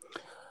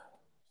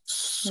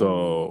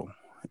 So,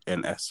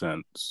 in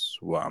essence,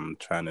 what I'm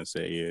trying to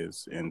say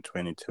is in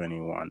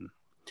 2021,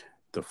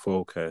 the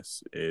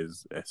focus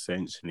is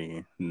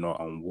essentially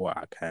not on what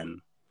I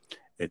can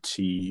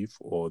achieve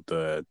or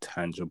the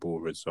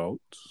tangible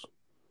results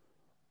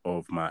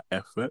of my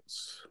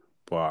efforts,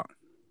 but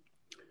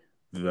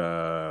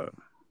the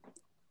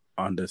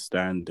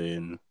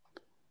understanding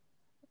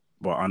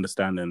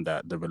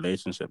that the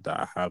relationship that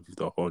I have with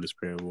the Holy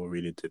Spirit will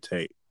really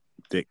dictate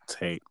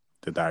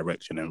the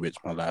direction in which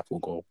my life will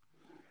go.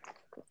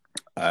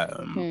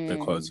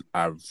 Because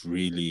I've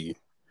really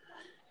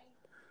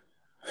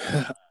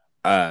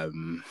I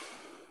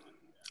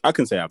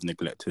can say I've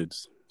neglected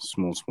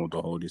small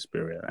the Holy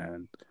Spirit,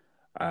 and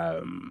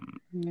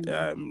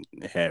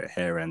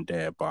here and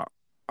there, but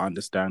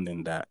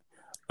understanding that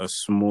a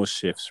small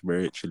shift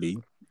spiritually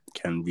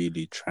can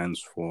really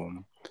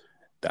transform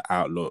the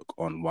outlook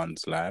on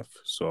one's life.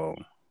 So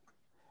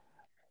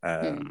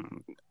I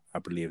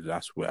believe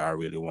that's where I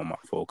really want my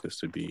focus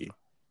to be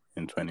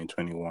in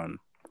 2021.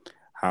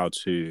 How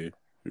to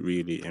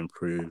really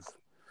improve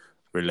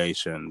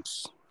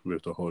relations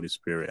with the Holy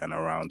Spirit and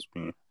around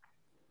me.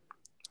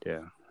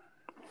 Yeah.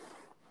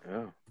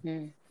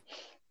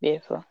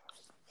 Beautiful.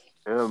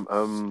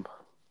 The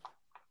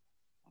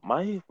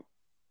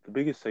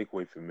biggest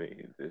takeaway for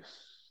me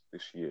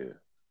this year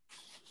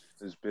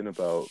has been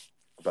about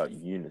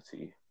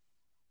unity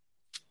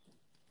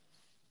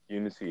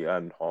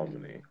and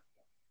harmony.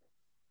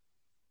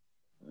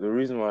 The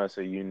reason why I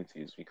say unity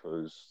is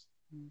because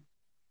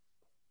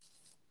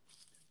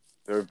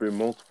there have been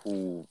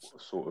multiple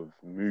sort of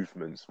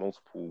movements,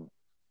 multiple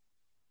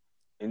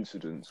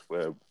incidents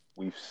where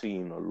we've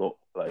seen a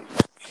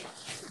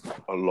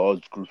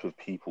large group of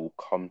people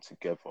come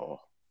together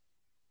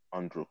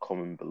under a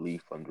common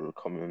belief, under a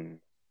common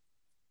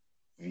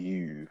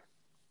view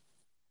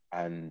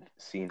and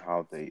seeing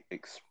how they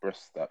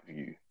express that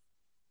view.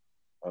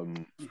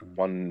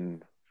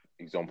 One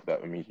example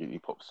that immediately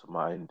pops to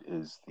mind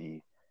is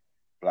the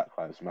Black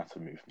Lives Matter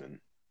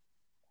movement.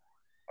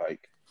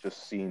 Like,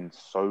 just seeing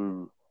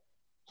so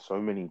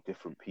many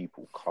different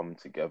people come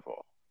together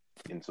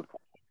in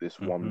support of this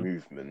one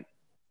movement.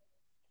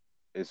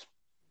 It's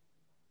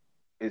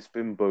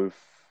been both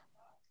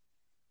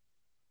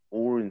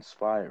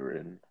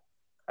awe-inspiring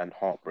and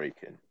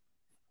heartbreaking.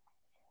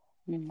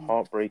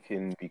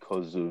 Heartbreaking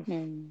because of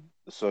the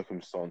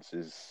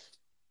circumstances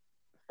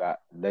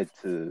that led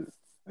to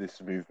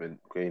this movement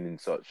gaining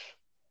such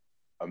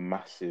a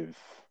massive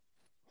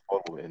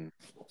following,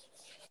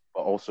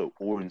 but also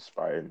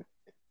awe-inspiring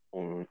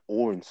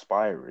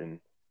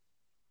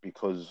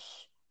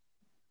because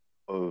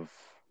of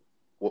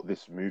what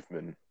this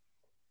movement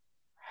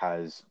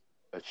has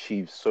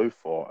achieved so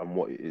far and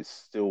what it is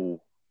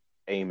still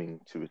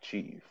aiming to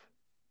achieve.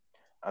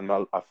 And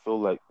I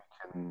feel like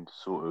we can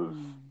sort of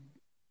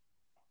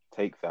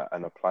take that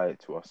and apply it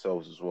to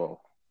ourselves as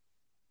well.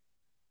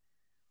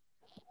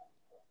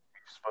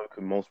 We've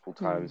spoken multiple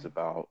times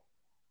about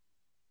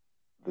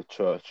the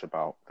church,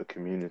 about the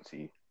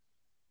community,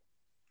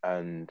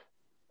 and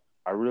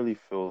I really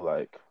feel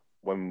like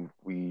when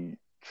we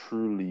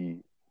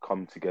truly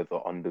come together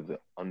under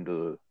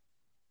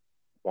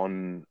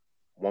one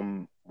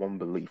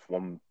belief,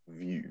 one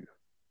view,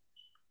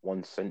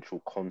 one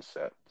central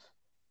concept,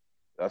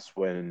 that's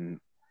when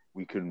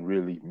we can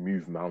really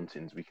move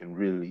mountains. We can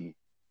really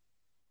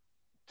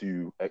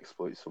do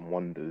exploits and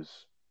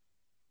wonders.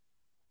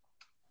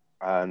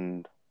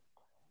 And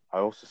I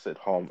also said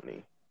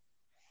harmony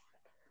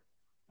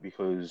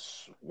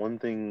because one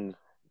thing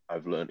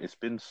I've learned, it's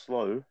been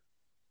slow,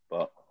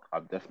 but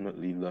I've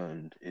definitely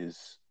learned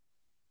is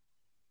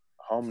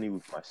harmony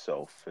with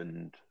myself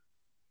and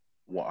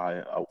what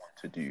I want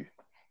to do.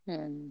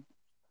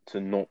 To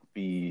not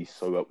be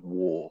so at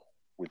war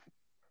with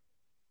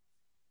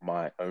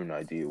my own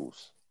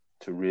ideals,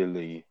 to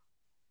really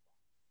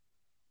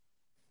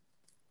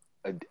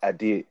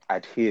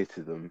adhere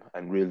to them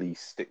and really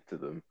stick to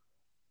them.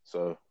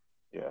 So,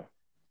 yeah,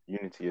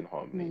 unity and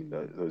harmony,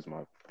 those are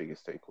my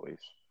biggest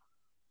takeaways.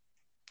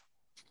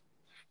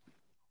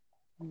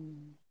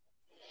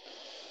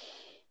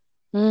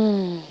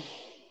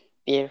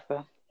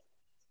 Beautiful.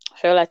 I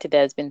feel like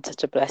today has been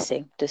such a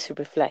blessing, just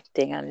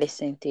reflecting and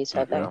listening to each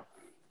other.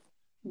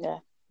 Yeah,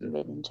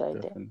 really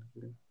enjoyed it.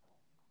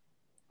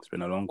 It's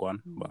been a long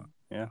one, but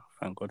yeah,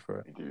 thank God for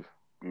it. We do.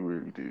 We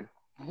really do.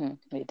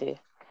 We do.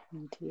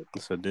 Indeed.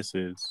 So this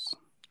is,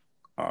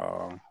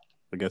 I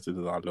guess this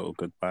is our little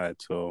goodbye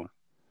till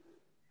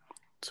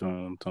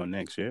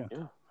next year.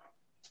 Yeah.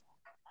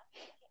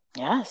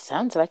 Yeah,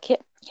 sounds like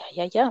it.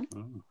 Yeah.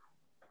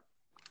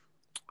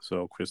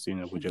 So,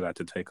 Christina, would you like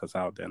to take us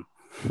out then?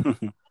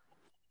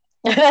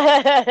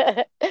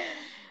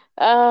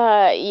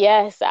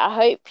 Yes, I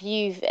hope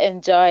you've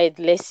enjoyed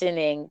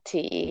listening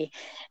to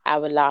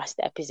our last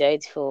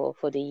episode for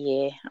the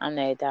year. I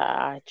know that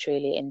I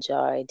truly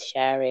enjoyed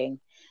sharing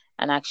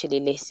and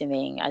actually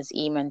listening. As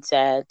Eamon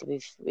said,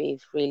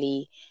 we've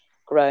really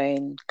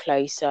grown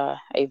closer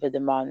over the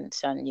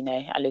months, and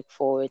I look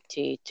forward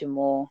to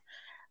more.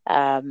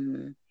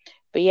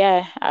 But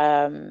yeah,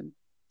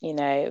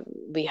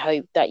 we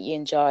hope that you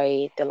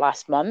enjoy the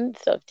last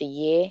month of the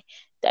year,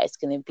 that it's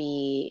going to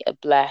be a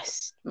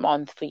blessed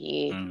month for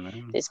you.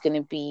 There's going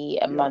to be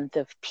a month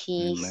of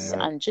peace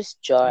and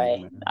just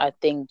joy. I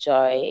think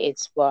joy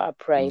is what I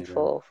pray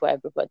for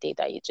everybody,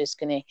 that you're just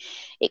going to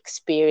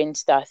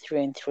experience that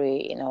through and through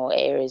in all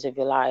areas of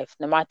your life,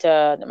 no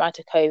matter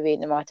COVID,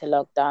 no matter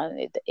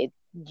lockdown, it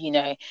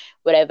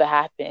whatever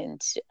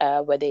happens,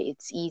 whether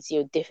it's easy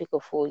or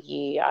difficult for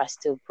you, I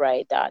still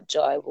pray that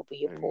joy will be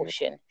your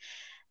portion.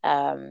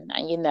 And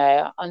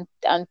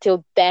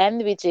until then,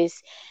 we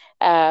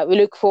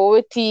look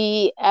forward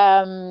to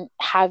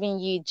having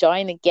you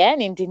join again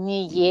in the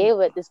new year,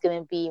 where there's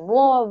going to be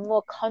more and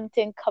more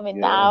content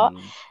coming out.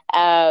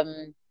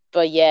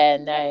 But yeah,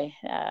 no,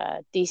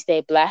 do stay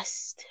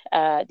blessed.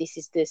 This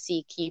is the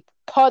CQ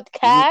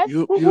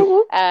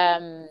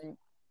podcast.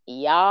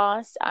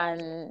 Yes,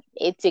 and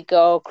it's a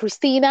girl,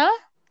 Christina.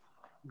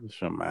 It's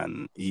your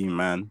man,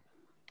 E-Man.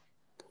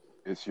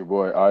 It's your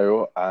boy,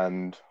 Ayo,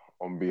 and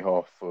on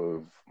behalf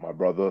of my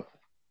brother,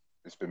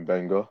 it's been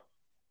Benga.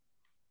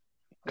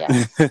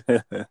 Yes.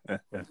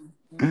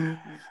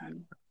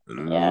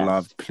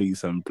 Love,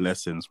 peace, and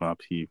blessings, my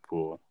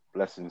people.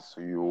 Blessings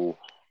to you all.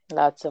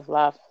 Lots of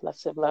love. All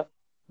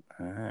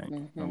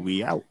right.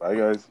 We out. Bye,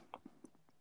 guys.